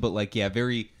woman, but like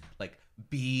very like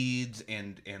beads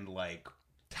and like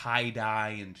tie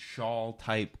dye and shawl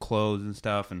type clothes and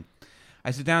stuff. And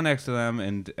I sit down next to them,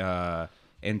 and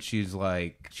And she's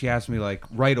like, she asked me like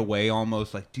right away,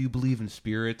 almost like, do you believe in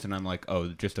spirits? And I'm like, oh,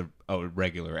 just a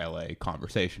regular LA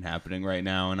conversation happening right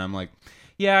now. And I'm like,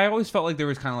 yeah, I always felt like there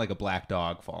was kind of like a black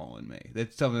dog following me.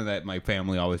 That's something that my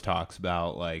family always talks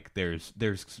about. Like there's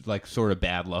like sort of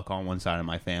bad luck on one side of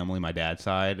my family, my dad's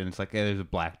side. And it's like, yeah, there's a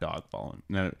black dog following.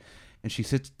 And she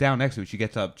sits down next to me. She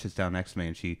gets up, sits down next to me,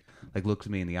 and she like looks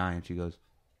me in the eye and she goes,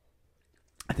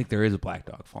 I think there is a black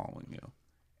dog following you.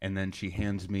 And then she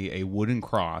hands me a wooden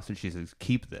cross, and she says,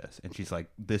 keep this. And she's like,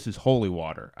 this is holy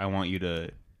water. I want you to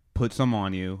put some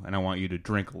on you, and I want you to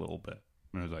drink a little bit.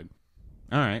 And I was like,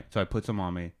 all right. So I put some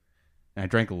on me, and I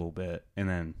drank a little bit, and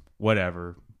then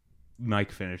whatever.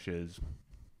 Mike finishes.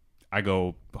 I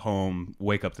go home,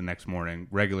 wake up the next morning,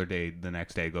 regular day the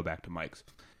next day, go back to Mike's.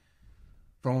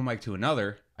 From one Mike to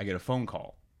another, I get a phone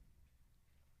call.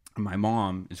 And my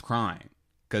mom is crying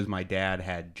because my dad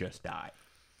had just died.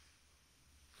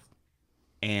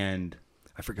 And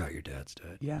I forgot your dad's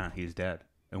dead. Yeah, he's dead.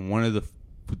 And one of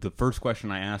the first question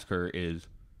I ask her is,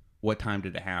 what time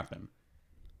did it happen?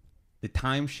 The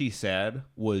time she said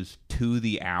was to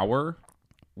the hour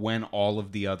when all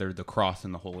of the cross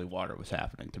and the holy water was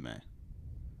happening to me.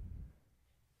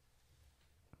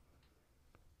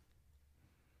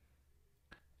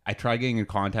 I tried getting in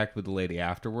contact with the lady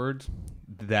afterwards.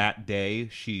 That day,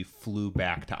 she flew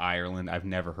back to Ireland. I've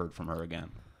never heard from her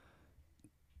again.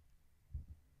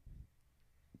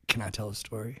 Can I tell a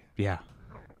story? Yeah.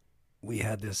 We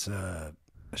had this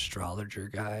astrologer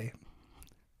guy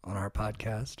on our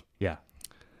podcast. Yeah.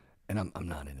 And I'm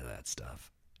not into that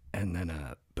stuff. And then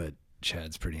but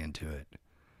Chad's pretty into it.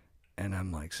 And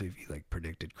I'm like, so if you like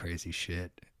predicted crazy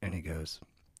shit? And he goes,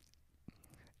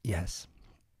 yes.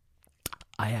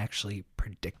 I actually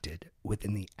predicted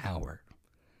within the hour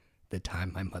the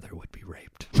time my mother would be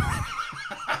raped.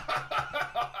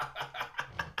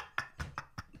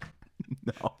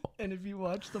 No. And if you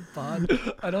watch the pod,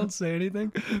 I don't say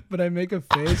anything, but I make a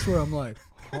face where I'm like,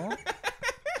 huh?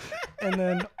 And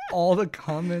then all the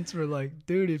comments were like,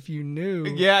 dude, if you knew,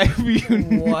 yeah, if you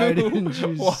knew, why didn't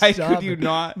you why stop could you it?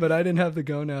 not? But I didn't have the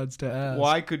gonads to ask.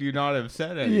 Why could you not have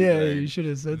said anything? Yeah, you should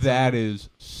have said that. something. Is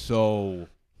so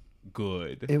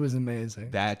good. It was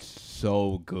amazing. That's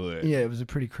so good. Yeah, it was a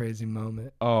pretty crazy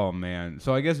moment. Oh, man.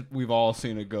 So I guess we've all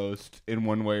seen a ghost in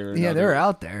one way or another. Yeah, they're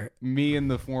out there. Me in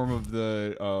the form of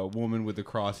the woman with the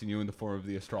cross and you in the form of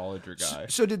the astrologer guy.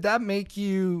 So did that make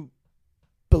you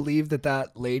believe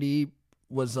that lady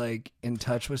was like in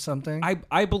touch with something?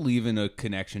 I believe in a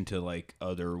connection to like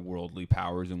other worldly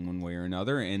powers in one way or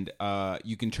another, and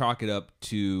you can chalk it up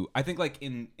to, I think, like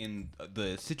in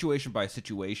the situation by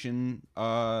situation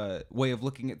way of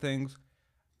looking at things,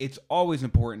 it's always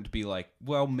important to be like,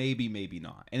 well, maybe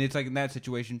not. And it's like in that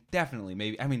situation, definitely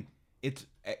maybe. I mean,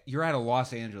 you're at a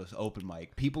Los Angeles open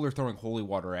mic. People are throwing holy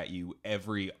water at you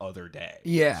every other day.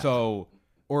 Yeah. So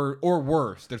or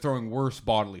worse, they're throwing worse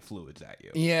bodily fluids at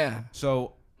you. Yeah.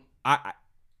 So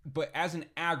but as an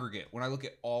aggregate, when I look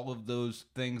at all of those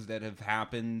things that have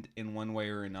happened in one way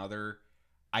or another,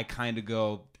 I kind of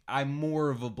go, I'm more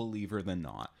of a believer than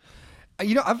not.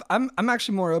 You know, I'm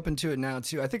actually more open to it now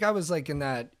too. I think I was like in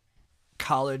that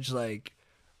college like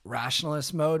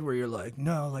rationalist mode where you're like,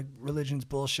 no, like religion's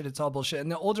bullshit. It's all bullshit. And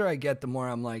the older I get, the more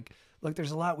I'm like, look,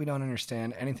 there's a lot we don't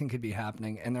understand. Anything could be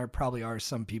happening, and there probably are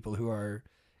some people who are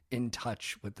in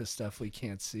touch with the stuff we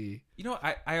can't see. You know,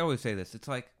 I always say this. It's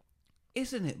like,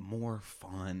 isn't it more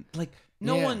fun? Like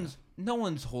no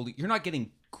one's holding. You're not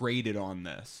getting graded on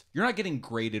this. You're not getting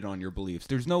graded on your beliefs.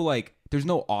 There's no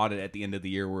audit at the end of the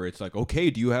year where it's like, okay,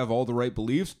 do you have all the right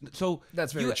beliefs? So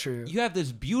that's very true. You have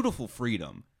this beautiful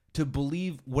freedom to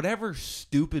believe whatever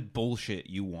stupid bullshit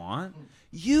you want.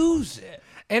 Use it.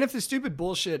 And if the stupid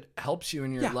bullshit helps you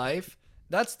in your life,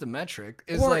 that's the metric.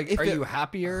 Is or like, are you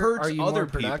happier? Are you more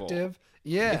productive? People.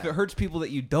 Yeah. If it hurts people that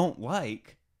you don't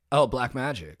like. Oh, black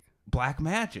magic. Black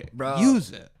magic. Bro.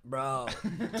 Use it. Bro.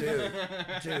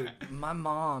 Dude. My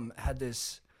mom had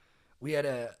this. We had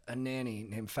a nanny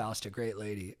named Fausta, great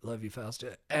lady. Love you,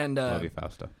 Fausta. And love you,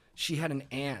 Fausta. She had an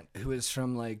aunt who was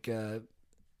from like a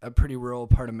pretty rural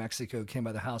part of Mexico, came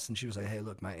by the house, and she was like, hey,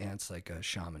 look, my aunt's like a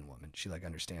shaman woman. She like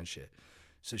understands shit.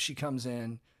 So she comes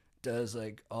in, does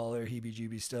like all her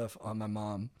heebie-jeebie stuff on my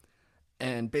mom,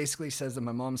 and basically says that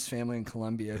my mom's family in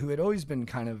Colombia, who had always been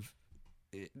kind of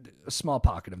a small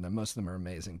pocket of them, most of them are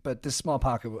amazing, but this small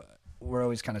pocket were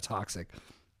always kind of toxic.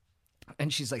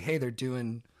 And she's like, hey, they're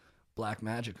doing black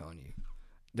magic on you.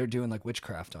 They're doing like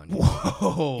witchcraft on you.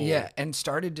 Whoa. Yeah. And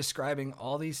started describing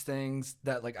all these things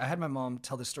that like, I had my mom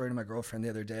tell this story to my girlfriend the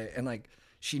other day, and like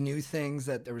she knew things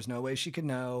that there was no way she could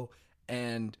know.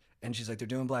 And she's like, they're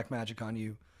doing black magic on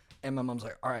you. And my mom's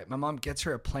like, all right. My mom gets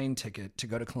her a plane ticket to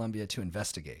go to Colombia to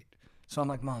investigate. So I'm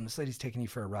like, Mom, this lady's taking you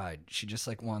for a ride. She just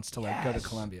like wants to like go to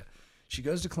Colombia. She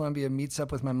goes to Colombia, meets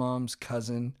up with my mom's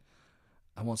cousin.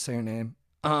 I won't say her name.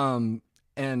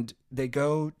 And they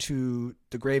go to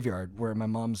the graveyard where my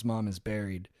mom's mom is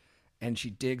buried, and she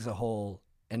digs a hole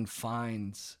and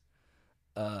finds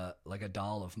like a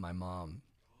doll of my mom.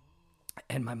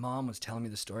 And my mom was telling me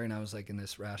the story, and I was like in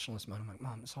this rationalist mode. I'm like,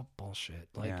 Mom, it's all bullshit.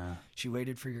 Like, she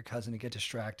waited for your cousin to get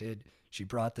distracted. She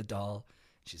brought the doll.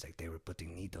 She's like, they were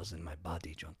putting needles in my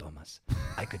body, John Thomas.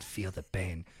 I could feel the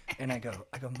pain. And I go,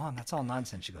 Mom, that's all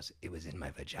nonsense. She goes, it was in my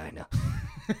vagina.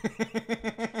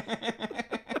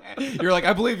 You're like,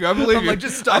 I believe you. I'm like,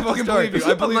 just stop. I fucking believe you.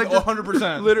 I believe like,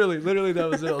 100%. Literally, that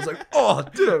was it. I was like, oh,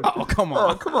 dude. Oh, come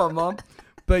on, Mom.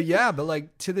 But yeah, but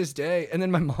like to this day, and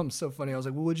then my mom's so funny. I was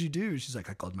like, well, what'd you do? She's like,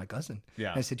 I called my cousin.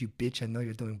 Yeah. I said, you bitch, I know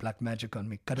you're doing black magic on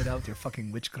me. Cut it out with your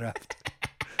fucking witchcraft.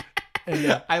 And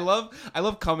yeah. I love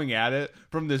coming at it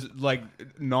from this like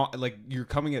not like you're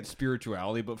coming at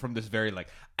spirituality, but from this very like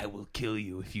I will kill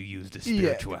you if you use the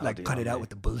spirituality. Like cut it out with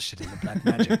the bullshit and the black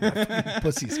magic. My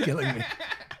pussy's killing me.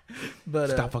 But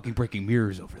stop fucking breaking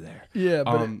mirrors over there. Yeah,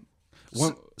 but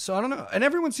so I don't know. And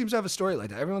everyone seems to have a story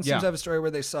like that. Everyone seems to have a story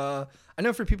where they saw. I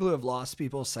know for people who have lost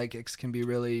people, psychics can be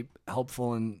really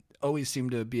helpful and always seem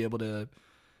to be able to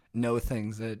know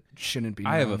things that shouldn't be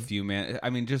known. I have a few, man. I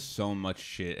mean, just so much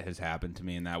shit has happened to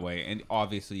me in that way. And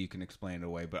obviously you can explain it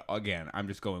away. But again, I'm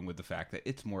just going with the fact that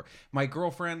it's more... My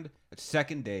girlfriend,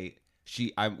 second date,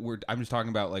 I'm just talking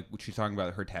about, like, she's talking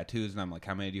about her tattoos. And I'm like,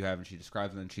 how many do you have? And she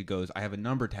describes them. And she goes, I have a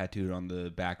number tattooed on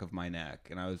the back of my neck.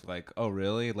 And I was like, oh,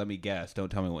 really? Let me guess. Don't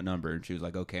tell me what number. And she was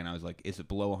like, okay. And I was like, is it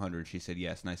below 100? She said,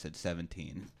 yes. And I said,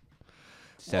 17.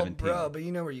 17. Well, bro, but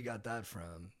you know where you got that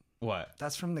from. What?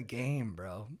 That's from the game,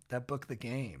 bro. That book, The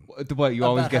Game. What? You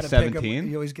always guess 17?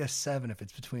 You always guess 7 if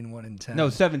it's between 1 and 10. No,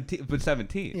 17. But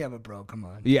 17. Yeah, but bro, come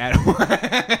on. Yeah.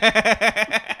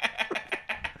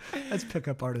 That's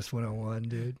Pickup Artist 101,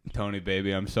 dude. Tony,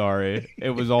 baby, I'm sorry.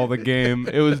 It was all the game.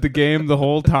 It was the game the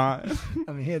whole time.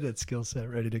 I mean, he had that skill set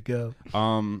ready to go.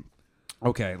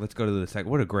 Okay, let's go to the second.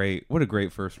 What a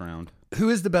great first round. Who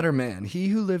is the better man? He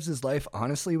who lives his life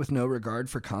honestly with no regard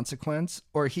for consequence,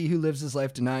 or he who lives his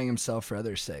life denying himself for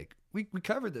others' sake? We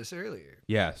covered this earlier.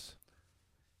 Yes.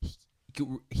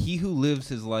 He who lives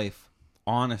his life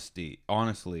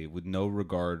honestly with no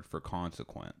regard for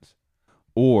consequence,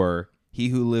 or he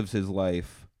who lives his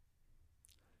life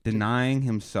denying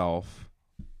himself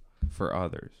for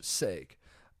others' sake.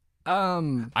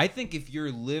 I think if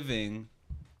you're living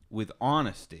with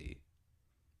honesty,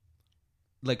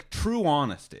 like true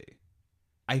honesty,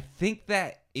 I think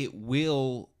that it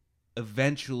will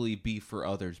eventually be for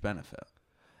others' benefit.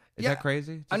 Is that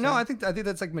crazy? No, I think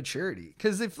that's like maturity.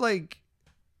 Because if like,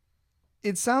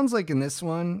 it sounds like in this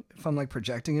one, if I'm like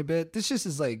projecting a bit, this just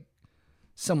is like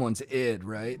someone's id,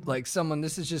 right? Like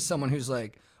this is just someone who's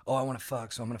like, oh, I want to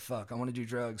fuck, so I'm gonna fuck. I want to do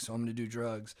drugs, so I'm gonna do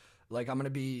drugs. Like I'm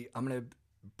gonna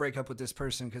break up with this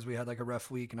person because we had like a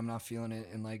rough week and I'm not feeling it,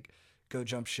 and like go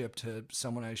jump ship to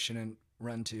someone I shouldn't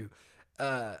run to.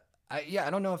 I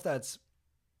don't know if that's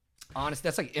honest.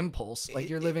 That's like impulse. Like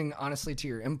you're living honestly to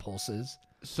your impulses.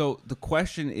 So the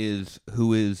question is,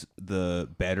 who is the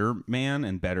better man?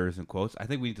 And better is in quotes. I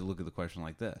think we need to look at the question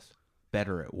like this: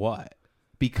 better at what?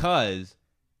 Because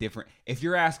different. If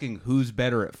you're asking who's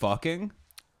better at fucking,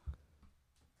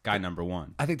 guy number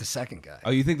one. I think the second guy. Oh,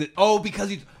 you think that? Oh,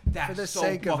 because he's for the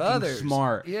sake of others.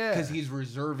 Smart. Yeah, because he's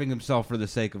reserving himself for the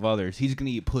sake of others. He's gonna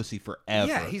eat pussy forever.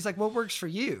 Yeah, he's like, what works for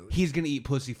you? He's gonna eat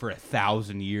pussy for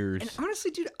 1,000 years. And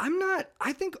honestly, dude, I'm not.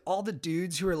 I think all the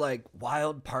dudes who are like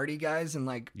wild party guys and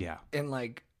like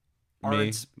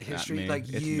arts history, like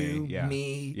it's you,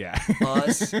 me,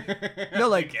 us. No,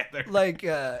 like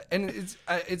and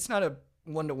it's not a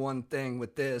 1-to-1 thing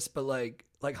with this, but like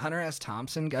Hunter S.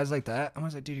 Thompson, guys like that. I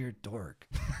was like, dude, you're a dork.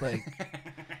 Like,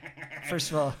 first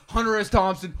of all, Hunter S.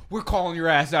 Thompson, we're calling your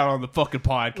ass out on the fucking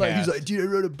podcast. Like, he's like, dude,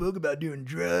 I wrote a book about doing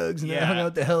drugs and I hung out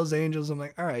with the Hells Angels. I'm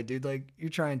like, all right, dude, like, you're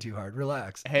trying too hard.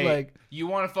 Relax. Hey, like, you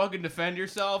want to fucking defend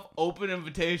yourself? Open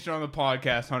invitation on the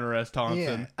podcast, Hunter S.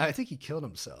 Thompson. Yeah, I think he killed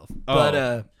himself.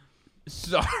 But,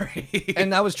 sorry.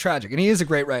 And that was tragic. And he is a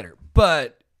great writer.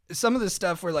 But some of the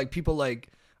stuff where, like, people, like,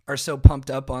 are so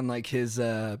pumped up on, like, his,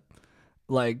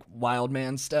 like, wild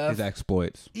man stuff. His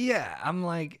exploits. Yeah, I'm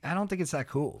like, I don't think it's that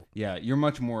cool. Yeah, you're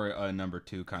much more a number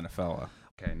 2 kind of fella.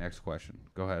 Okay, next question.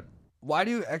 Go ahead. Why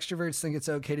do extroverts think it's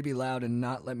okay to be loud and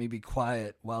not let me be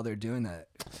quiet while they're doing that?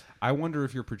 I wonder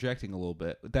if you're projecting a little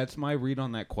bit. That's my read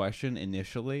on that question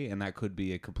initially, and that could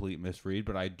be a complete misread,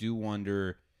 but I do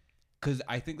wonder, because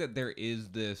I think that there is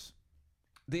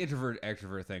the introvert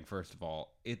extrovert thing, first of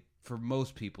all, for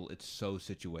most people, it's so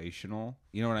situational.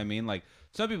 You know what I mean? Like,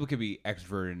 some people can be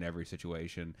extroverted in every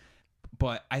situation,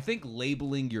 but I think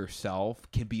labeling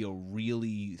yourself can be a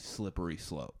really slippery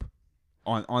slope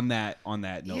on that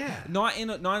note. Yeah. Not in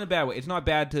a bad way. It's not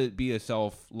bad to be a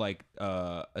self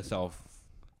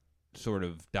sort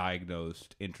of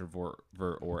diagnosed introvert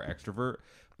or extrovert,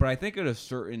 but I think at a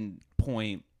certain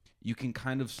point you can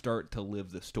kind of start to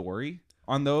live the story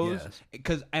on those.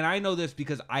 Yes. And I know this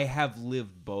because I have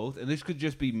lived both, and this could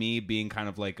just be me being kind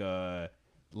of like a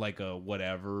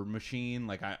whatever machine.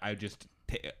 Like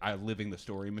I living the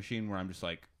story machine, where I'm just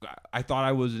like, I thought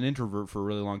I was an introvert for a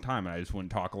really long time, and I just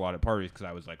wouldn't talk a lot at parties because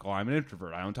I was like, oh, I'm an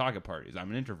introvert, I don't talk at parties,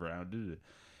 I'm an introvert, I don't do it.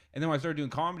 And then when I started doing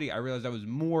comedy, I realized I was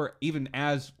more, even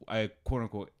as a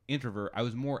quote-unquote introvert, I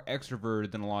was more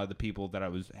extroverted than a lot of the people that I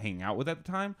was hanging out with at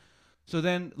the time. So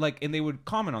then, like, and they would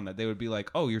comment on that. They would be like,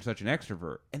 oh, you're such an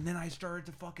extrovert. And then I started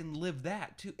to fucking live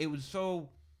that, too. It was so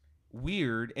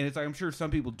weird. And it's like, I'm sure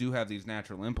some people do have these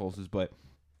natural impulses, but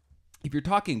if you're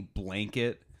talking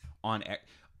blanket on...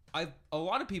 a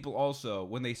lot of people also,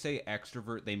 when they say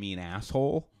extrovert, they mean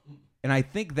asshole. And I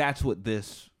think that's what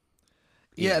this...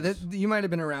 Yeah, you might have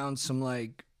been around some,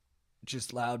 like,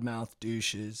 just loudmouth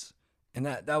douches, and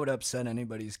that would upset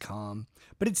anybody's calm.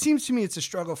 But it seems to me it's a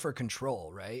struggle for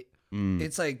control, right?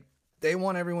 It's like they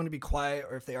want everyone to be quiet,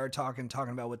 or if they are talking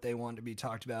about what they want to be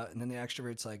talked about, and then the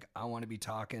extrovert's like, I want to be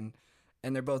talking.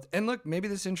 And they're both... And look, maybe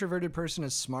this introverted person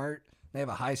is smart. They have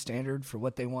a high standard for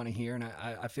what they want to hear, and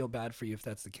I feel bad for you if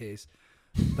that's the case.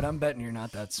 But I'm betting you're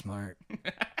not that smart.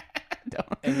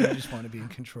 And you just want to be in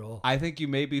control. I think you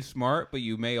may be smart, but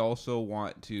you may also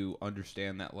want to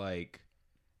understand that, like,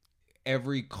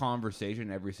 every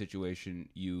conversation, every situation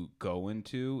you go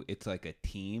into, it's like a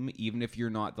team. Even if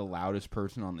you're not the loudest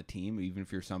person on the team, even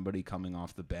if you're somebody coming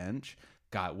off the bench.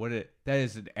 God, that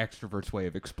is an extrovert's way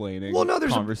of explaining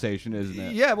conversation, isn't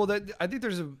it? Yeah, well, I think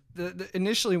there's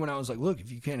initially when I was like, look,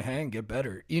 if you can't hang, get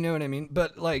better. You know what I mean?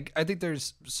 But, like, I think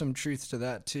there's some truth to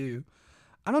that, too.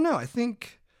 I don't know. I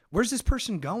think... Where's this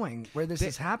person going where this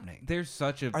is happening? There's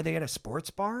such a... Are they at a sports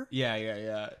bar?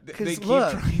 Yeah.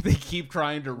 They keep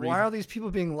trying to read... Why are these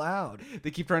people being loud?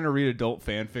 They keep trying to read adult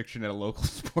fan fiction at a local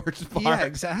sports bar. Yeah,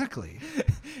 exactly.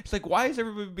 It's like, why is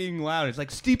everybody being loud? It's like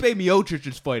Stipe Miocic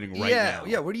is fighting right now.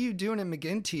 Yeah, what are you doing in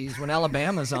McGinty's when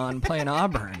Alabama's on playing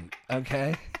Auburn?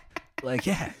 Okay? Like,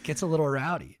 yeah, it gets a little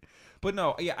rowdy. But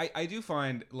no, yeah, I do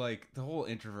find, like, the whole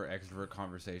introvert-extrovert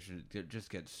conversation just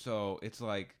gets so... It's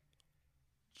like...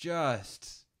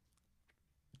 Just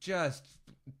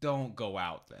don't go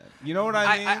out then. You know what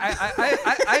I mean?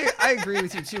 I agree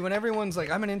with you too. When everyone's like,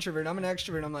 I'm an introvert, I'm an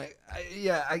extrovert, I'm like,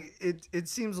 it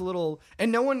seems a little,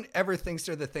 and no one ever thinks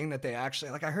they're the thing that they actually,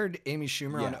 like, I heard Amy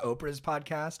Schumer on Oprah's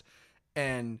podcast,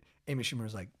 and Amy Schumer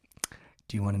was like,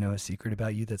 do you want to know a secret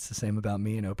about you that's the same about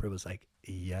me? And Oprah was like,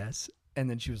 yes. And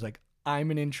then she was like, I'm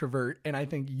an introvert, and I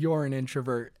think you're an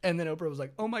introvert. And then Oprah was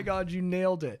like, oh my God, you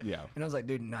nailed it. Yeah. And I was like,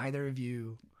 dude, neither of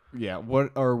you. Yeah,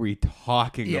 what are we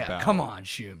talking about? Yeah, come on,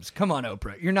 Shooms. Come on,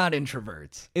 Oprah. You're not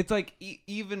introverts. It's like,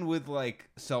 even with, like,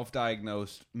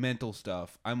 self-diagnosed mental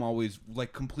stuff, I'm always,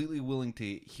 like, completely willing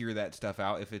to hear that stuff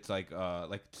out. If it's, like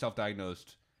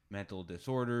self-diagnosed mental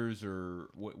disorders or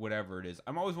whatever it is.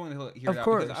 I'm always willing to hear it out.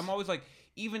 Because I'm always like,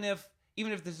 even if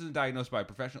this isn't diagnosed by a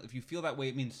professional, if you feel that way,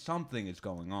 it means something is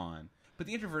going on. But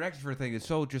the introvert-extrovert thing is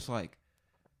so just like,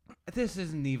 this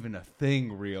isn't even a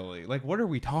thing, really. Like, what are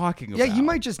we talking about? Yeah, you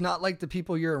might just not like the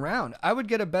people you're around. I would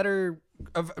get a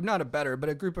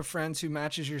group of friends who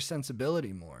matches your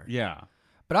sensibility more. Yeah.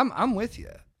 But I'm with you.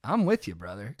 I'm with you,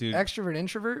 brother. Dude, extrovert,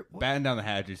 introvert. Batten down the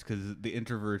hatches because the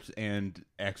introverts and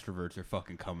extroverts are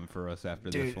fucking coming for us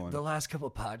after this one. The last couple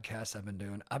of podcasts I've been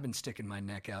doing, I've been sticking my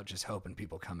neck out just hoping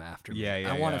people come after me.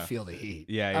 Yeah, I want to feel the heat.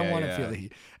 I want to feel the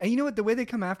heat. And you know what? The way they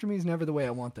come after me is never the way I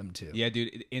want them to. Yeah,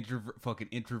 dude. Fucking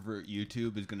introvert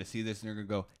YouTube is going to see this and they're going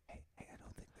to go, hey, I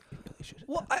don't think that you really should.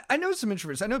 Well, I know some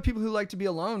introverts. I know people who like to be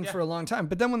alone for a long time.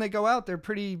 But then when they go out, they're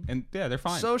pretty they're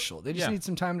fine. Social. They just need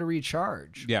some time to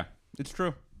recharge. Yeah, it's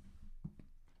true.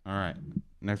 All right.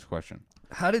 Next question.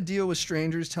 How to deal with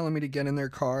strangers telling me to get in their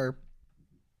car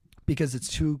because it's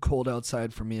too cold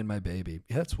outside for me and my baby.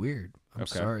 Yeah, that's weird. I'm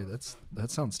sorry. That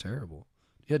sounds terrible.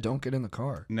 Yeah, don't get in the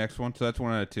car. Next one. So that's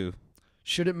 1 out of 2.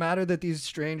 Should it matter that these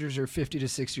strangers are 50 to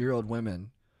 60-year-old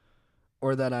women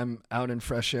or that I'm out in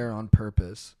fresh air on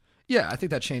purpose? Yeah, I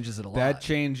think that changes it a lot. That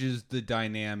changes the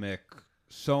dynamic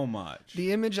so much.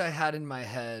 The image I had in my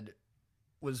head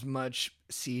was much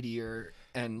seedier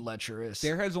and lecherous.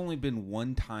 There has only been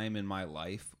one time in my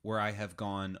life where I have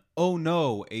gone, oh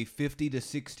no, a 50 to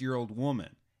 60-year-old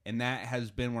woman. and that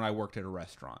has been when I worked at a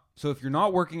restaurant. So if you're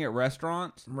not working at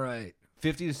restaurants, right,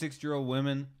 50 to 60-year-old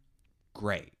women,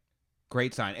 great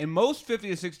sign. And most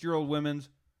 50 to 60-year-old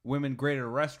women great at a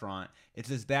restaurant, it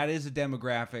says that is a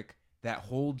demographic that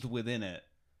holds within it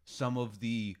some of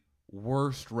the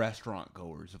worst restaurant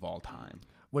goers of all time.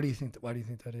 What do you think? Why do you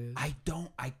think that is?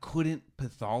 I couldn't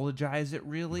pathologize it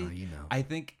really. No, you know. I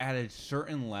think at a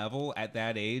certain level, at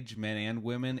that age, men and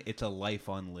women, it's a life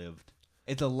unlived.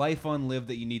 It's a life unlived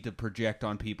that you need to project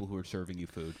on people who are serving you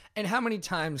food. And how many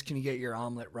times can you get your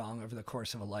omelet wrong over the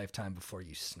course of a lifetime before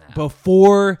you snap?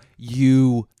 Before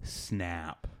you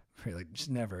snap. You're like, just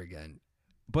never again.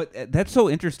 But that's so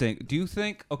interesting. Do you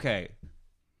think, okay,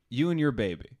 you and your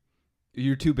baby,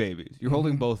 your two babies, you're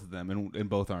holding both of them in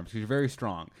both arms because you're very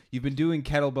strong. You've been doing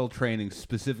kettlebell training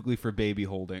specifically for baby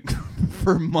holding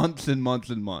for months and months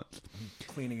and months.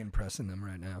 Cleaning and pressing them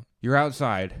right now. You're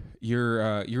outside.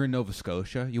 You're in Nova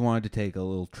Scotia. You wanted to take a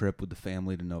little trip with the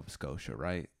family to Nova Scotia,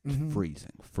 right? It's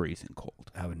freezing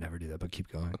cold. I would never do that, but keep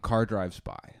going. A car drives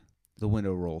by. The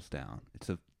window rolls down. It's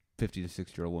a 50 to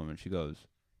 60-year-old woman. She goes,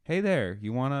 "Hey there,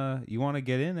 you wanna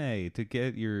get in to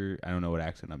get your," I don't know what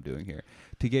accent I'm doing here,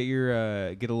 to get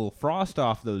your get a little frost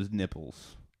off those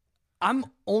nipples. I'm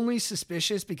only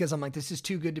suspicious because I'm like, this is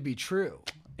too good to be true.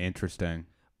 Interesting.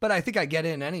 But I think I get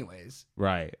in anyways.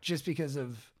 Right. Just because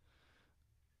of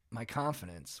my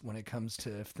confidence when it comes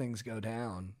to if things go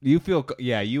down. You feel,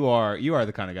 yeah, you are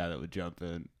the kind of guy that would jump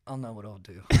in. I'll know what I'll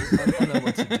do. I'll know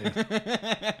what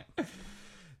to do.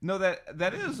 No,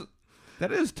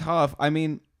 that is tough. I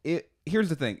mean, here's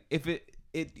the thing. If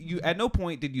you at no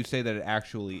point did you say that it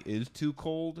actually is too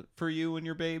cold for you and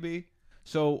your baby.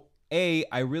 So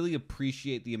I really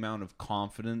appreciate the amount of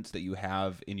confidence that you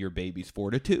have in your baby's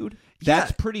fortitude.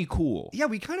 That's pretty cool. Yeah,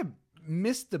 we kind of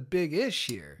missed the big ish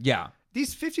here. Yeah.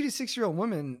 These 50 to 60-year-old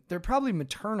women, they're probably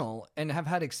maternal and have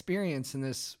had experience in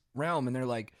this realm. And they're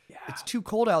like, it's too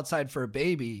cold outside for a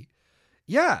baby.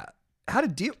 Yeah. How to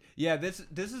deal? Yeah, this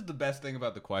is the best thing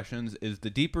about the questions is the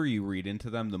deeper you read into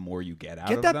them, the more you get out of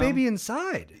them. Get that baby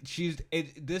inside.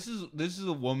 This is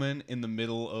a woman in the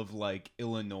middle of like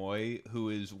Illinois who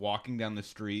is walking down the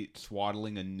street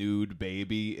swaddling a nude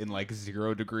baby in like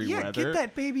 0-degree weather. Get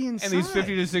that baby inside. And these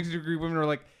 50 to 60-degree women are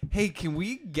like, "Hey, can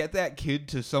we get that kid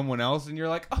to someone else?" And you're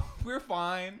like, "Oh, we're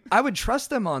fine." I would trust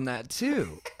them on that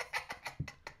too.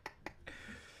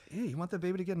 Hey, you want the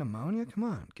baby to get pneumonia? Come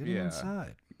on, get him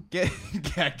inside.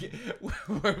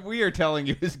 What we are telling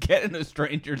you is get in a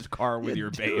stranger's car with your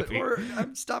baby. Or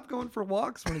stop going for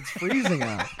walks when it's freezing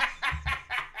out.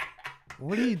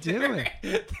 What are you doing?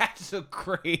 That's a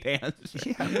great answer.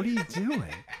 Yeah, what are you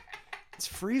doing? It's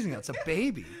freezing out. It's a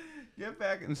baby. Get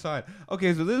back inside.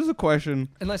 Okay, so this is a question.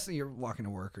 Unless you're walking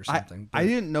to work or something. I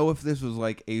didn't know if this was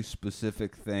like a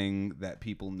specific thing that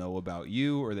people know about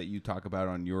you or that you talk about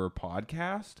on your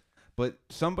podcast. But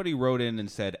somebody wrote in and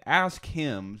said, ask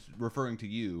him, referring to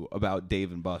you, about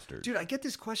Dave and Buster's. Dude, I get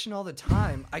this question all the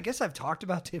time. I guess I've talked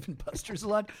about Dave and Buster's a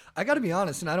lot. I got to be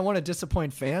honest, and I don't want to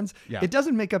disappoint fans. Yeah. It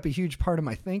doesn't make up a huge part of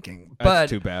my thinking. That's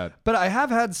too bad. But I have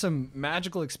had some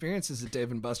magical experiences at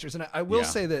Dave and Buster's. And I will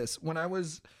say this. When I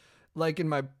was like in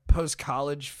my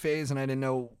post-college phase and I didn't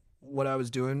know what I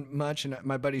was doing much, and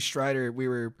my buddy Strider, we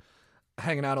were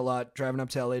hanging out a lot, driving up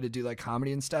to LA to do like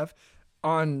comedy and stuff.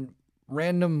 On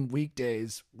random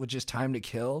weekdays with just time to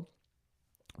kill,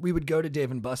 we would go to Dave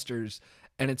and Buster's,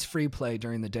 and it's free play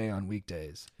during the day on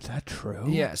weekdays. Is that true?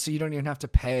 Yeah, so you don't even have to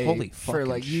pay. Holy for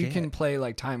like shit. You can play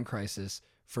like Time Crisis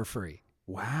for free.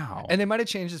 Wow. And they might have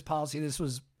changed this policy. This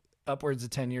was upwards of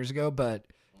 10 years ago, but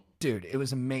dude, it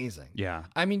was amazing. Yeah.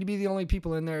 I mean, to be the only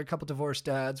people in there, a couple divorced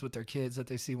dads with their kids that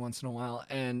they see once in a while,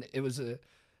 and it was a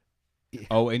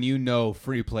Oh, and you know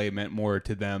free play meant more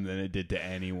to them than it did to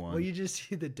anyone. Well, you just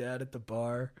see the dad at the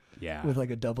bar yeah. with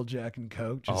like a double Jack and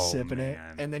Coke just sipping man. it.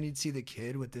 And then you'd see the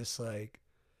kid with this like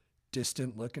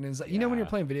distant look in his eye. You know when you're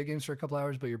playing video games for a couple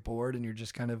hours but you're bored and you're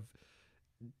just kind of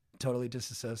totally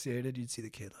disassociated? You'd see the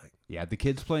kid like... Yeah, the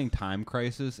kid's playing Time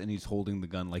Crisis and he's holding the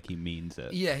gun like he means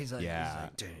it. Yeah, he's like...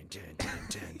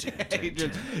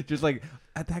 just like,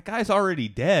 that guy's already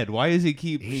dead. Why does he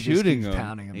keep shooting him?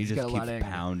 Pounding him. He just keeps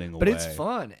pounding away. But it's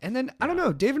fun. And then, I don't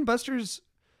know, Dave and Buster's,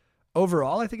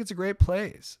 overall, I think it's a great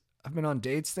place. I've been on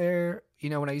dates there. You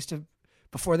know, when I used to...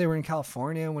 Before they were in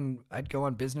California, when I'd go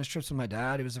on business trips with my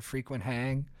dad, it was a frequent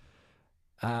hang.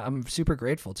 I'm super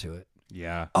grateful to it.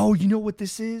 Yeah. Oh, you know what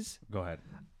this is? Go ahead.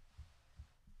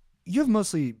 You have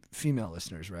mostly female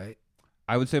listeners, right?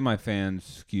 I would say my fans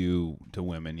skew to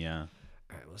women, yeah.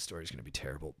 All right, well, the story's going to be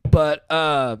terrible. But,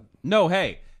 no,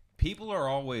 hey, people are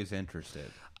always interested.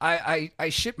 I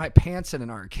shit my pants in an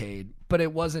arcade, but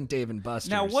it wasn't Dave and Buster's.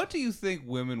 Now, what do you think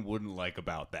women wouldn't like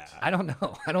about that? I don't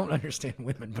know. I don't understand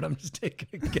women, but I'm just taking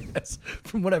a guess.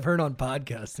 From what I've heard on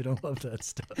podcasts, they don't love that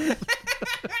stuff.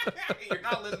 You're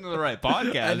not listening to the right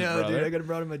podcast, I know, brother. dude. I got it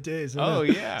brought in my days. Oh,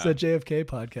 yeah. It's that JFK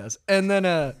podcast. And then,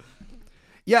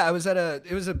 yeah, I was at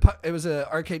it was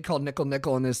a arcade called Nickel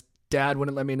Nickel, and this dad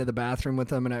wouldn't let me into the bathroom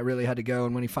with him, and I really had to go.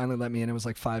 And when he finally let me in, it was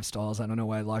like 5 stalls. I don't know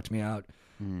why he locked me out.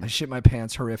 I shit my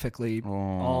pants horrifically,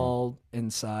 all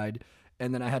inside,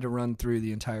 and then I had to run through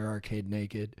the entire arcade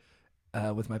naked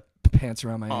with my pants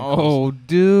around my ankles. Oh,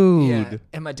 dude. Yeah.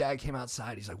 And my dad came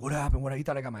outside. He's like, "What happened? He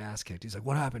thought I got my ass kicked." He's like,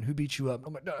 "What happened? Who beat you up?"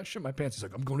 I'm like, "No, I shit my pants." He's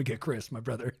like, "I'm going to get Chris, my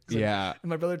brother." Yeah. And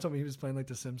my brother told me he was playing like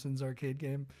the Simpsons arcade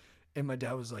game, and my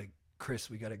dad was like, "Chris,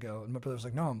 we gotta go." And my brother was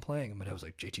like, "No, I'm playing." And my dad was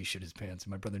like, "JT shit his pants."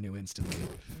 And my brother knew instantly.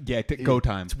 Yeah, go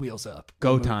time. It's wheels up.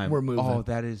 Go time. We're moving. Oh,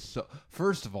 that is so.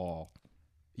 First of all,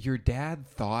 your dad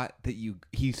thought that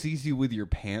he sees you with your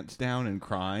pants down and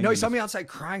crying. No, he saw me outside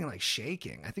crying and like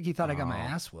shaking. I think he thought I got my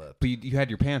ass whooped. But you had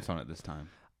your pants on at this time.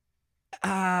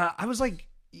 I was like,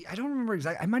 I don't remember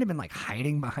exactly. I might have been like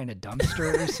hiding behind a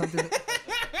dumpster or something.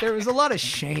 There was a lot of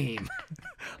shame.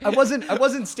 I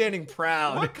wasn't standing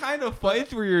proud. What kind of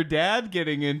fights were your dad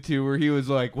getting into where he was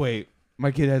like, wait, my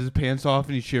kid has his pants off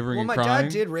and he's shivering and crying? Well, my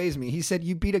dad did raise me. He said,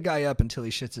 you beat a guy up until he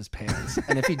shits his pants.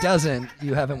 And if he doesn't,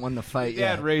 you haven't won the fight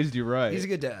yet. Dad raised you right. He's a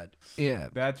good dad. Yeah.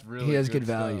 That's really He has good good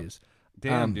stuff. values.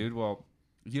 Damn, dude. Well,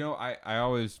 I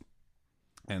always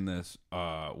end this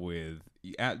with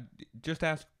just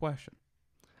ask a question.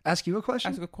 Ask you a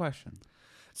question? Ask a question.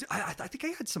 See, I think I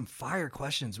had some fire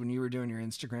questions when you were doing your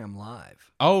Instagram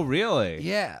live. Oh, really?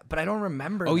 Yeah, but I don't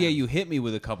remember Oh, them. yeah, you hit me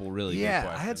with a couple really good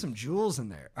questions. I had some jewels in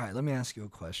there. All right, let me ask you a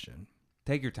question.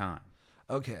 Take your time.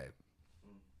 Okay.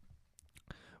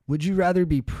 Would you rather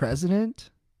be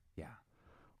president? Yeah.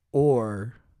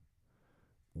 Or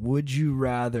would you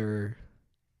rather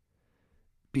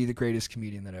be the greatest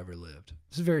comedian that ever lived?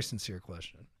 This is a very sincere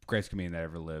question. Greatest comedian that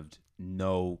ever lived.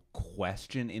 No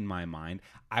question in my mind.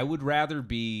 I would rather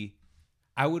be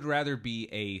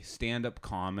a stand-up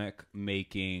comic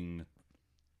making.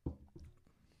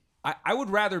 I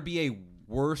would rather be a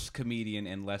worse comedian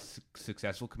and less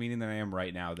successful comedian than I am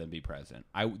right now than be president.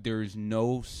 There is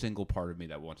no single part of me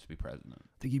that wants to be president.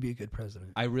 I think you'd be a good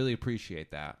president. I really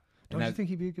appreciate that. Don't you think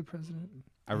he'd be a good president?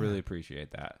 I really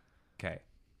appreciate that. Okay.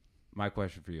 My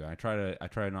question for you. I try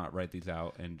to not write these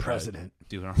out and president.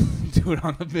 Do it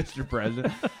on the Mr.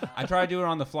 President. I try to do it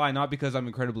on the fly, not because I'm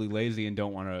incredibly lazy and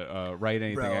don't want to write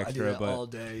anything extra. I do that but all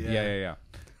day. Yeah.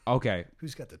 Okay.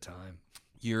 Who's got the time?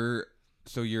 You're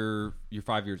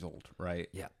 5 years old, right?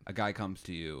 Yeah. A guy comes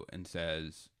to you and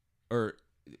says, I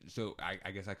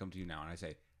guess I come to you now and I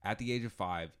say, at the age of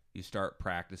 5, you start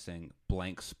practicing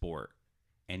blank sport,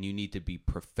 and you need to be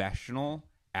professional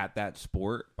at that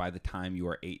sport by the time you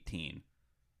are 18.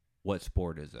 What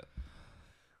sport is it?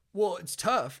 Well, it's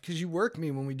tough because you work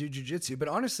me when we do jiu-jitsu, but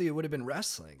honestly, it would have been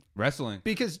wrestling. Wrestling.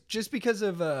 Because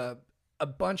of a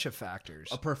bunch of factors.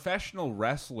 A professional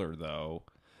wrestler, though,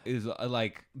 is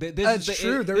like... That's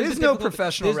true. There is no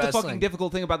professional wrestling. This is the fucking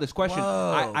difficult thing about this question.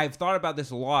 Whoa. I've thought about this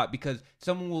a lot because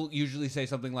someone will usually say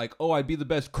something like, oh, I'd be the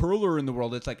best curler in the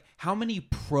world. It's like, how many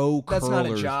pro That's curlers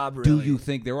not a job, do really. you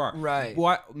think there are? Right.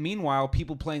 Meanwhile,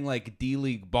 people playing like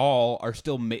D-League ball are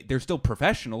they're still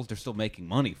professionals. They're still making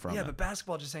money from it. Yeah, but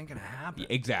basketball just ain't going to happen.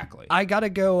 Exactly. I got to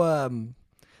go... all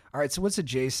right, so what's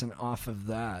adjacent off of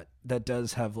that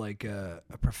does have like a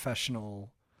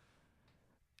professional...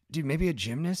 Dude, maybe a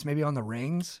gymnast, maybe on the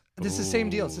rings. This is the same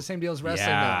deal. It's the same deal as wrestling.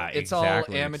 Yeah, though. It's exactly. all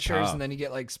It's amateurs, tough. and then you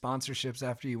get like sponsorships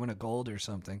after you win a gold or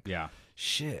something. Yeah.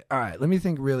 Shit. All right, let me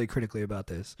think really critically about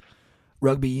this.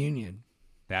 Rugby union.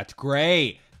 That's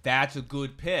great. That's a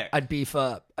good pick. I'd beef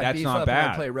up. That's beef not up bad.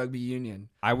 And I'd play rugby union.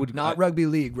 I would Not rugby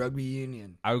league, rugby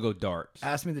union. I would go darts.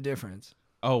 Ask me the difference.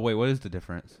 Oh, wait, what is the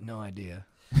difference? No idea.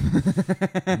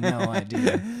 No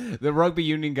idea. The rugby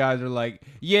union guys are like,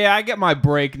 yeah, I get my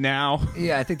break now.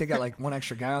 Yeah, I think they got like one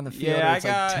extra guy on the field. Yeah, it's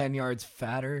like 10 yards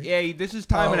fatter. Yeah, this is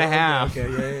time and a half. Okay,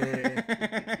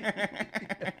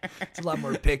 yeah. It's a lot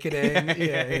more picketing.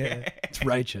 Yeah. It's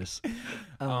righteous.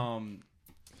 Are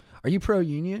you pro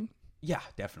union? Yeah,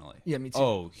 definitely. Yeah, me too.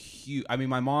 Oh, huge. I mean,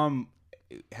 my mom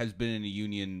has been in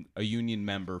a union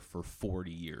member for 40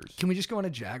 years. Can we just go on a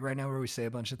jag right now where we say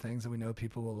a bunch of things that we know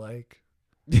people will like?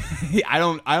 I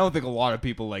don't think a lot of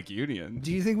people like unions.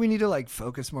 Do you think we need to like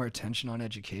focus more attention on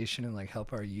education and like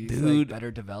help our youth Dude. like,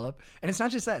 better develop? And it's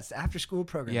not just that; it's after school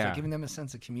programs, Yeah. like giving them a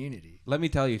sense of community. Let me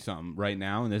tell you something right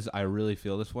now, and I really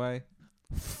feel this way.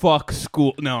 fuck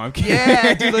school. No, I'm kidding.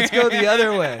 Yeah, dude, let's go the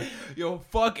other way. Yo,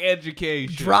 fuck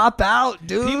education. Drop out,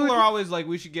 dude. People are always like,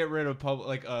 we should get rid of public.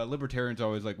 Like, libertarians are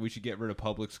always like, we should get rid of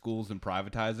public schools and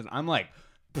privatize it. I'm like,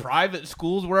 private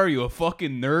schools? What are you, a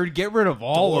fucking nerd? Get rid of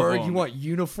all of them. You want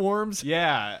uniforms?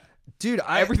 Yeah. Dude,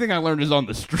 everything I learned is on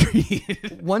the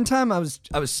street. One time I was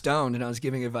stoned and I was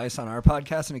giving advice on our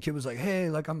podcast, and a kid was like,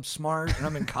 "Hey, like I'm smart and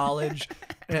I'm in college,"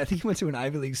 and I think he went to an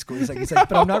Ivy League school. He's like,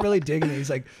 "But I'm not really digging it." He's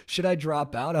like, "Should I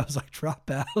drop out?" I was like, "Drop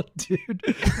out, dude."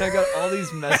 And I got all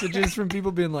these messages from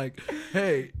people being like,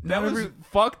 "Hey, that was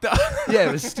fucked up." Yeah,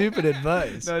 it was stupid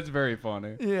advice. That's very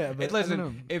funny. Yeah, but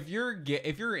listen, if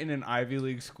you're in an Ivy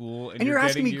League school and you're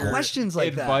asking me your questions like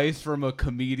advice from a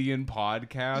comedian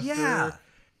podcaster, yeah.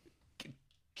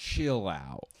 Chill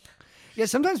out. Yeah,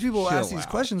 sometimes people ask these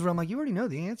questions where I'm like, you already know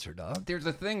the answer, dog. There's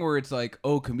a thing where it's like,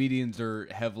 oh, comedians are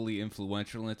heavily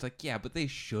influential, and it's like, yeah, but they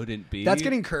shouldn't be. That's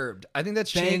getting curbed. I think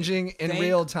that's changing in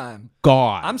real time.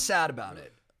 God, I'm sad about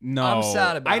it. No, I'm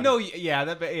sad about it. I know.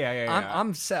 Yeah.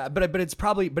 I'm sad, but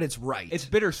it's right. It's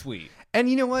bittersweet. And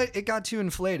you know what? It got too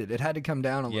inflated. It had to come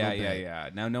down a little bit.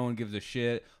 Yeah. Now no one gives a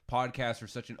shit. Podcasts are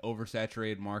such an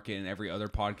oversaturated market, and every other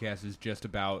podcast is just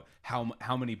about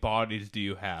how many bodies do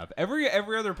you have. Every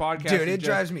other podcast, dude, it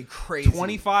drives me crazy.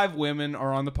 25 women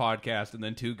are on the podcast, and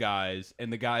then 2 guys,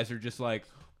 and the guys are just like,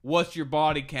 "What's your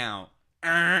body count?"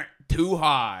 Too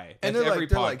high. And they're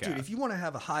like, dude, if you want to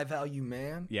have a high value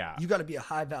man, you got to be a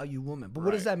high value woman. But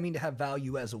what does that mean to have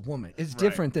value as a woman? It's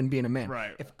different than being a man.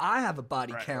 Right. If I have a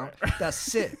body count, that's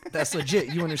sick. That's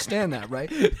legit. You understand that,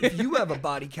 right? If you have a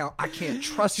body count, I can't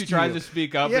trust you. She tries to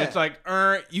speak up, and it's like,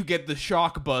 you get the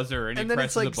shock buzzer, and then presses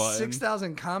it's like the button.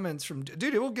 6,000 comments from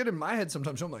dude. It will get in my head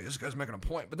sometimes. I'm like, this guy's making a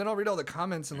point, but then I'll read all the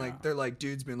comments, and like they're like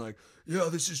dudes being like, yeah,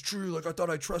 this is true. Like I thought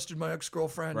I trusted my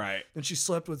ex-girlfriend, right? And she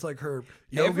slept with like her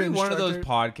yoga Every instructor. One of those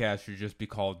podcasts should just be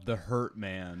called The Hurt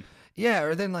Man. Yeah,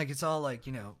 or then like it's all like,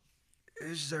 you know,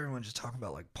 it's just everyone just talking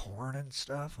about like porn and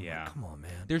stuff. I'm like, come on,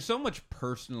 man. There's so much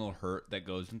personal hurt that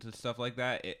goes into stuff like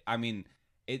that. I'm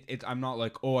not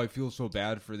like, oh, I feel so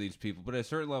bad for these people, but at a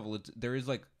certain level, there is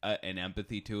like an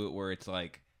empathy to it where it's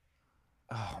like,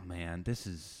 oh man, this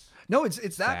is. No, it's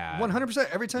that 100%.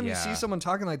 Every time you see someone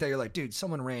talking like that, you're like, dude,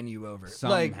 someone ran you over.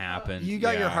 Something happened. You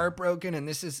got your heart broken, and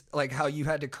this is like how you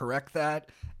had to correct that,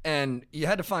 and you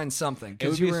had to find something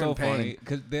because you were in pain. Funny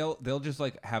because they'll just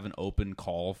like have an open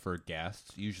call for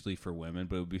guests, usually for women,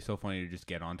 but it would be so funny to just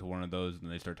get onto one of those and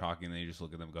they start talking, and then you just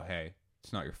look at them and go, hey,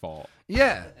 it's not your fault.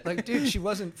 Yeah, like dude, she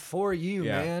wasn't for you,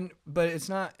 man. But it's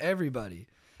not everybody.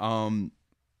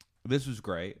 This was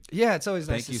great. Yeah, it's always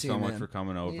nice to see you. Thank you so much for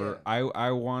coming over. Yeah.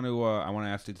 I want to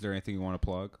ask, is there anything you want to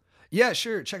plug? Yeah,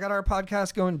 sure. Check out our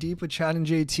podcast, Going Deep with Chad and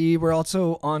JT. We're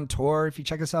also on tour. If you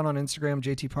check us out on Instagram,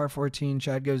 JT Parr 14,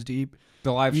 Chad Goes Deep.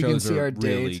 The live shows are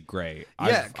really dates. great.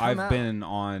 Yeah, I've been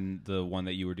on the one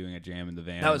that you were doing at Jam in the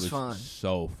Van. That was fun.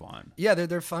 So fun. Yeah,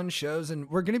 they're fun shows, and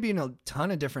we're going to be in a ton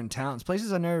of different towns,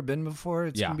 places I've never been before.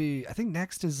 It's going to be, I think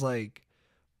next is like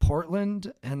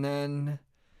Portland, and then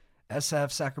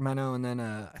SF, Sacramento, and then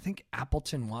I think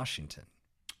Appleton, Washington.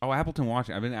 Oh, Appleton,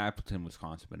 Washington. I've been to Appleton,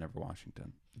 Wisconsin, but never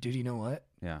Washington. Dude, you know what?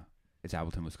 Yeah. It's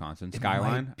Appleton, Wisconsin.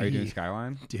 Skyline? Are you doing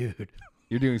Skyline? Dude.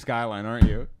 You're doing Skyline, aren't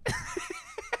you?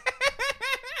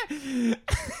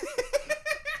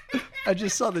 I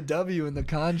just saw the W in the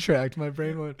contract. My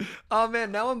brain went, oh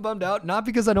man, now I'm bummed out. Not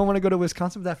because I don't want to go to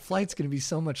Wisconsin, but that flight's going to be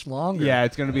so much longer. Yeah,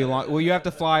 it's going to be long. Well, you have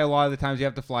to fly a lot of the times. You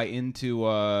have to fly into.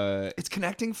 It's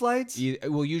connecting flights?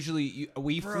 Well, usually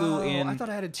we flew in. I thought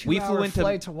I had a 2-hour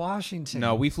flight to Washington.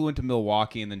 No, we flew into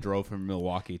Milwaukee and then drove from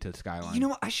Milwaukee to Skyline. You know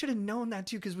what? I should have known that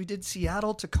too because we did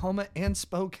Seattle, Tacoma, and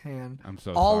Spokane. I'm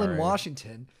so all sorry. In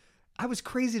Washington. I was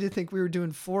crazy to think we were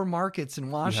doing 4 markets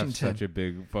in Washington. You have such a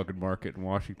big fucking market in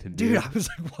Washington, dude. I was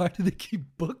like, why do they keep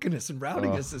booking us and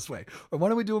routing us this way? Or why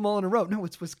don't we do them all in a row? No,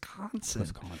 it's Wisconsin.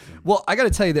 Well, I got to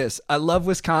tell you this. I love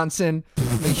Wisconsin.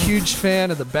 I'm a huge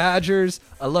fan of the Badgers.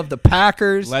 I love the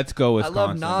Packers. Let's go, Wisconsin. I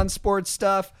love non-sports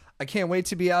stuff. I can't wait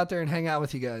to be out there and hang out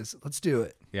with you guys. Let's do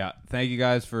it. Yeah. Thank you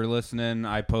guys for listening.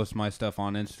 I post my stuff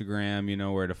on Instagram. You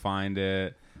know where to find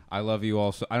it. I love you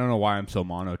also. I don't know why I'm so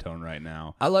monotone right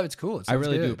now. I love it. It's cool. I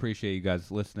really do appreciate you guys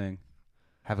listening.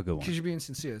 Have a good one. Because you're being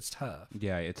sincere. It's tough.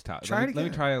 Yeah, it's tough. Let me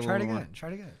try it more. again. Try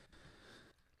it again.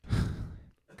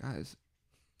 Guys,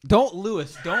 don't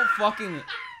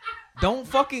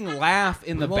fucking laugh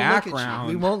in the background.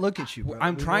 We won't look at you, bro.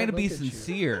 I'm trying to be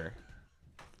sincere.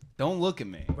 Don't look at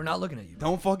me. We're not looking at you.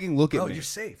 Don't fucking look at me. You're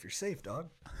safe. You're safe, dog.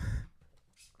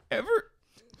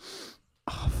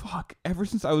 Oh, fuck. Ever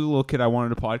since I was a little kid, I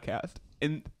wanted a podcast.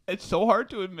 And it's so hard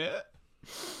to admit.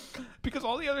 Because because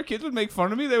all the other kids would make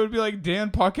fun of me. They would be like, Dan,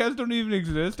 podcasts don't even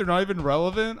exist. They're not even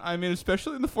relevant. I mean,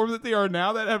 especially in the form that they are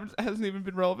now, that hasn't even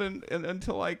been relevant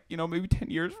until like, maybe 10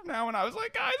 years from now. And I was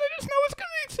like, guys, I just know it's going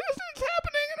to exist and it's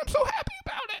happening and I'm so happy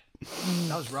about it.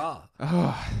 That was raw.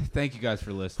 Oh, thank you guys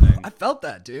for listening. I felt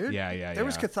that, dude. Yeah. There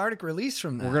was cathartic release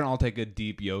from that. We're going to all take a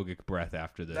deep yogic breath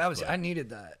after this. I needed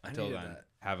that. Until then,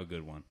 have a good one.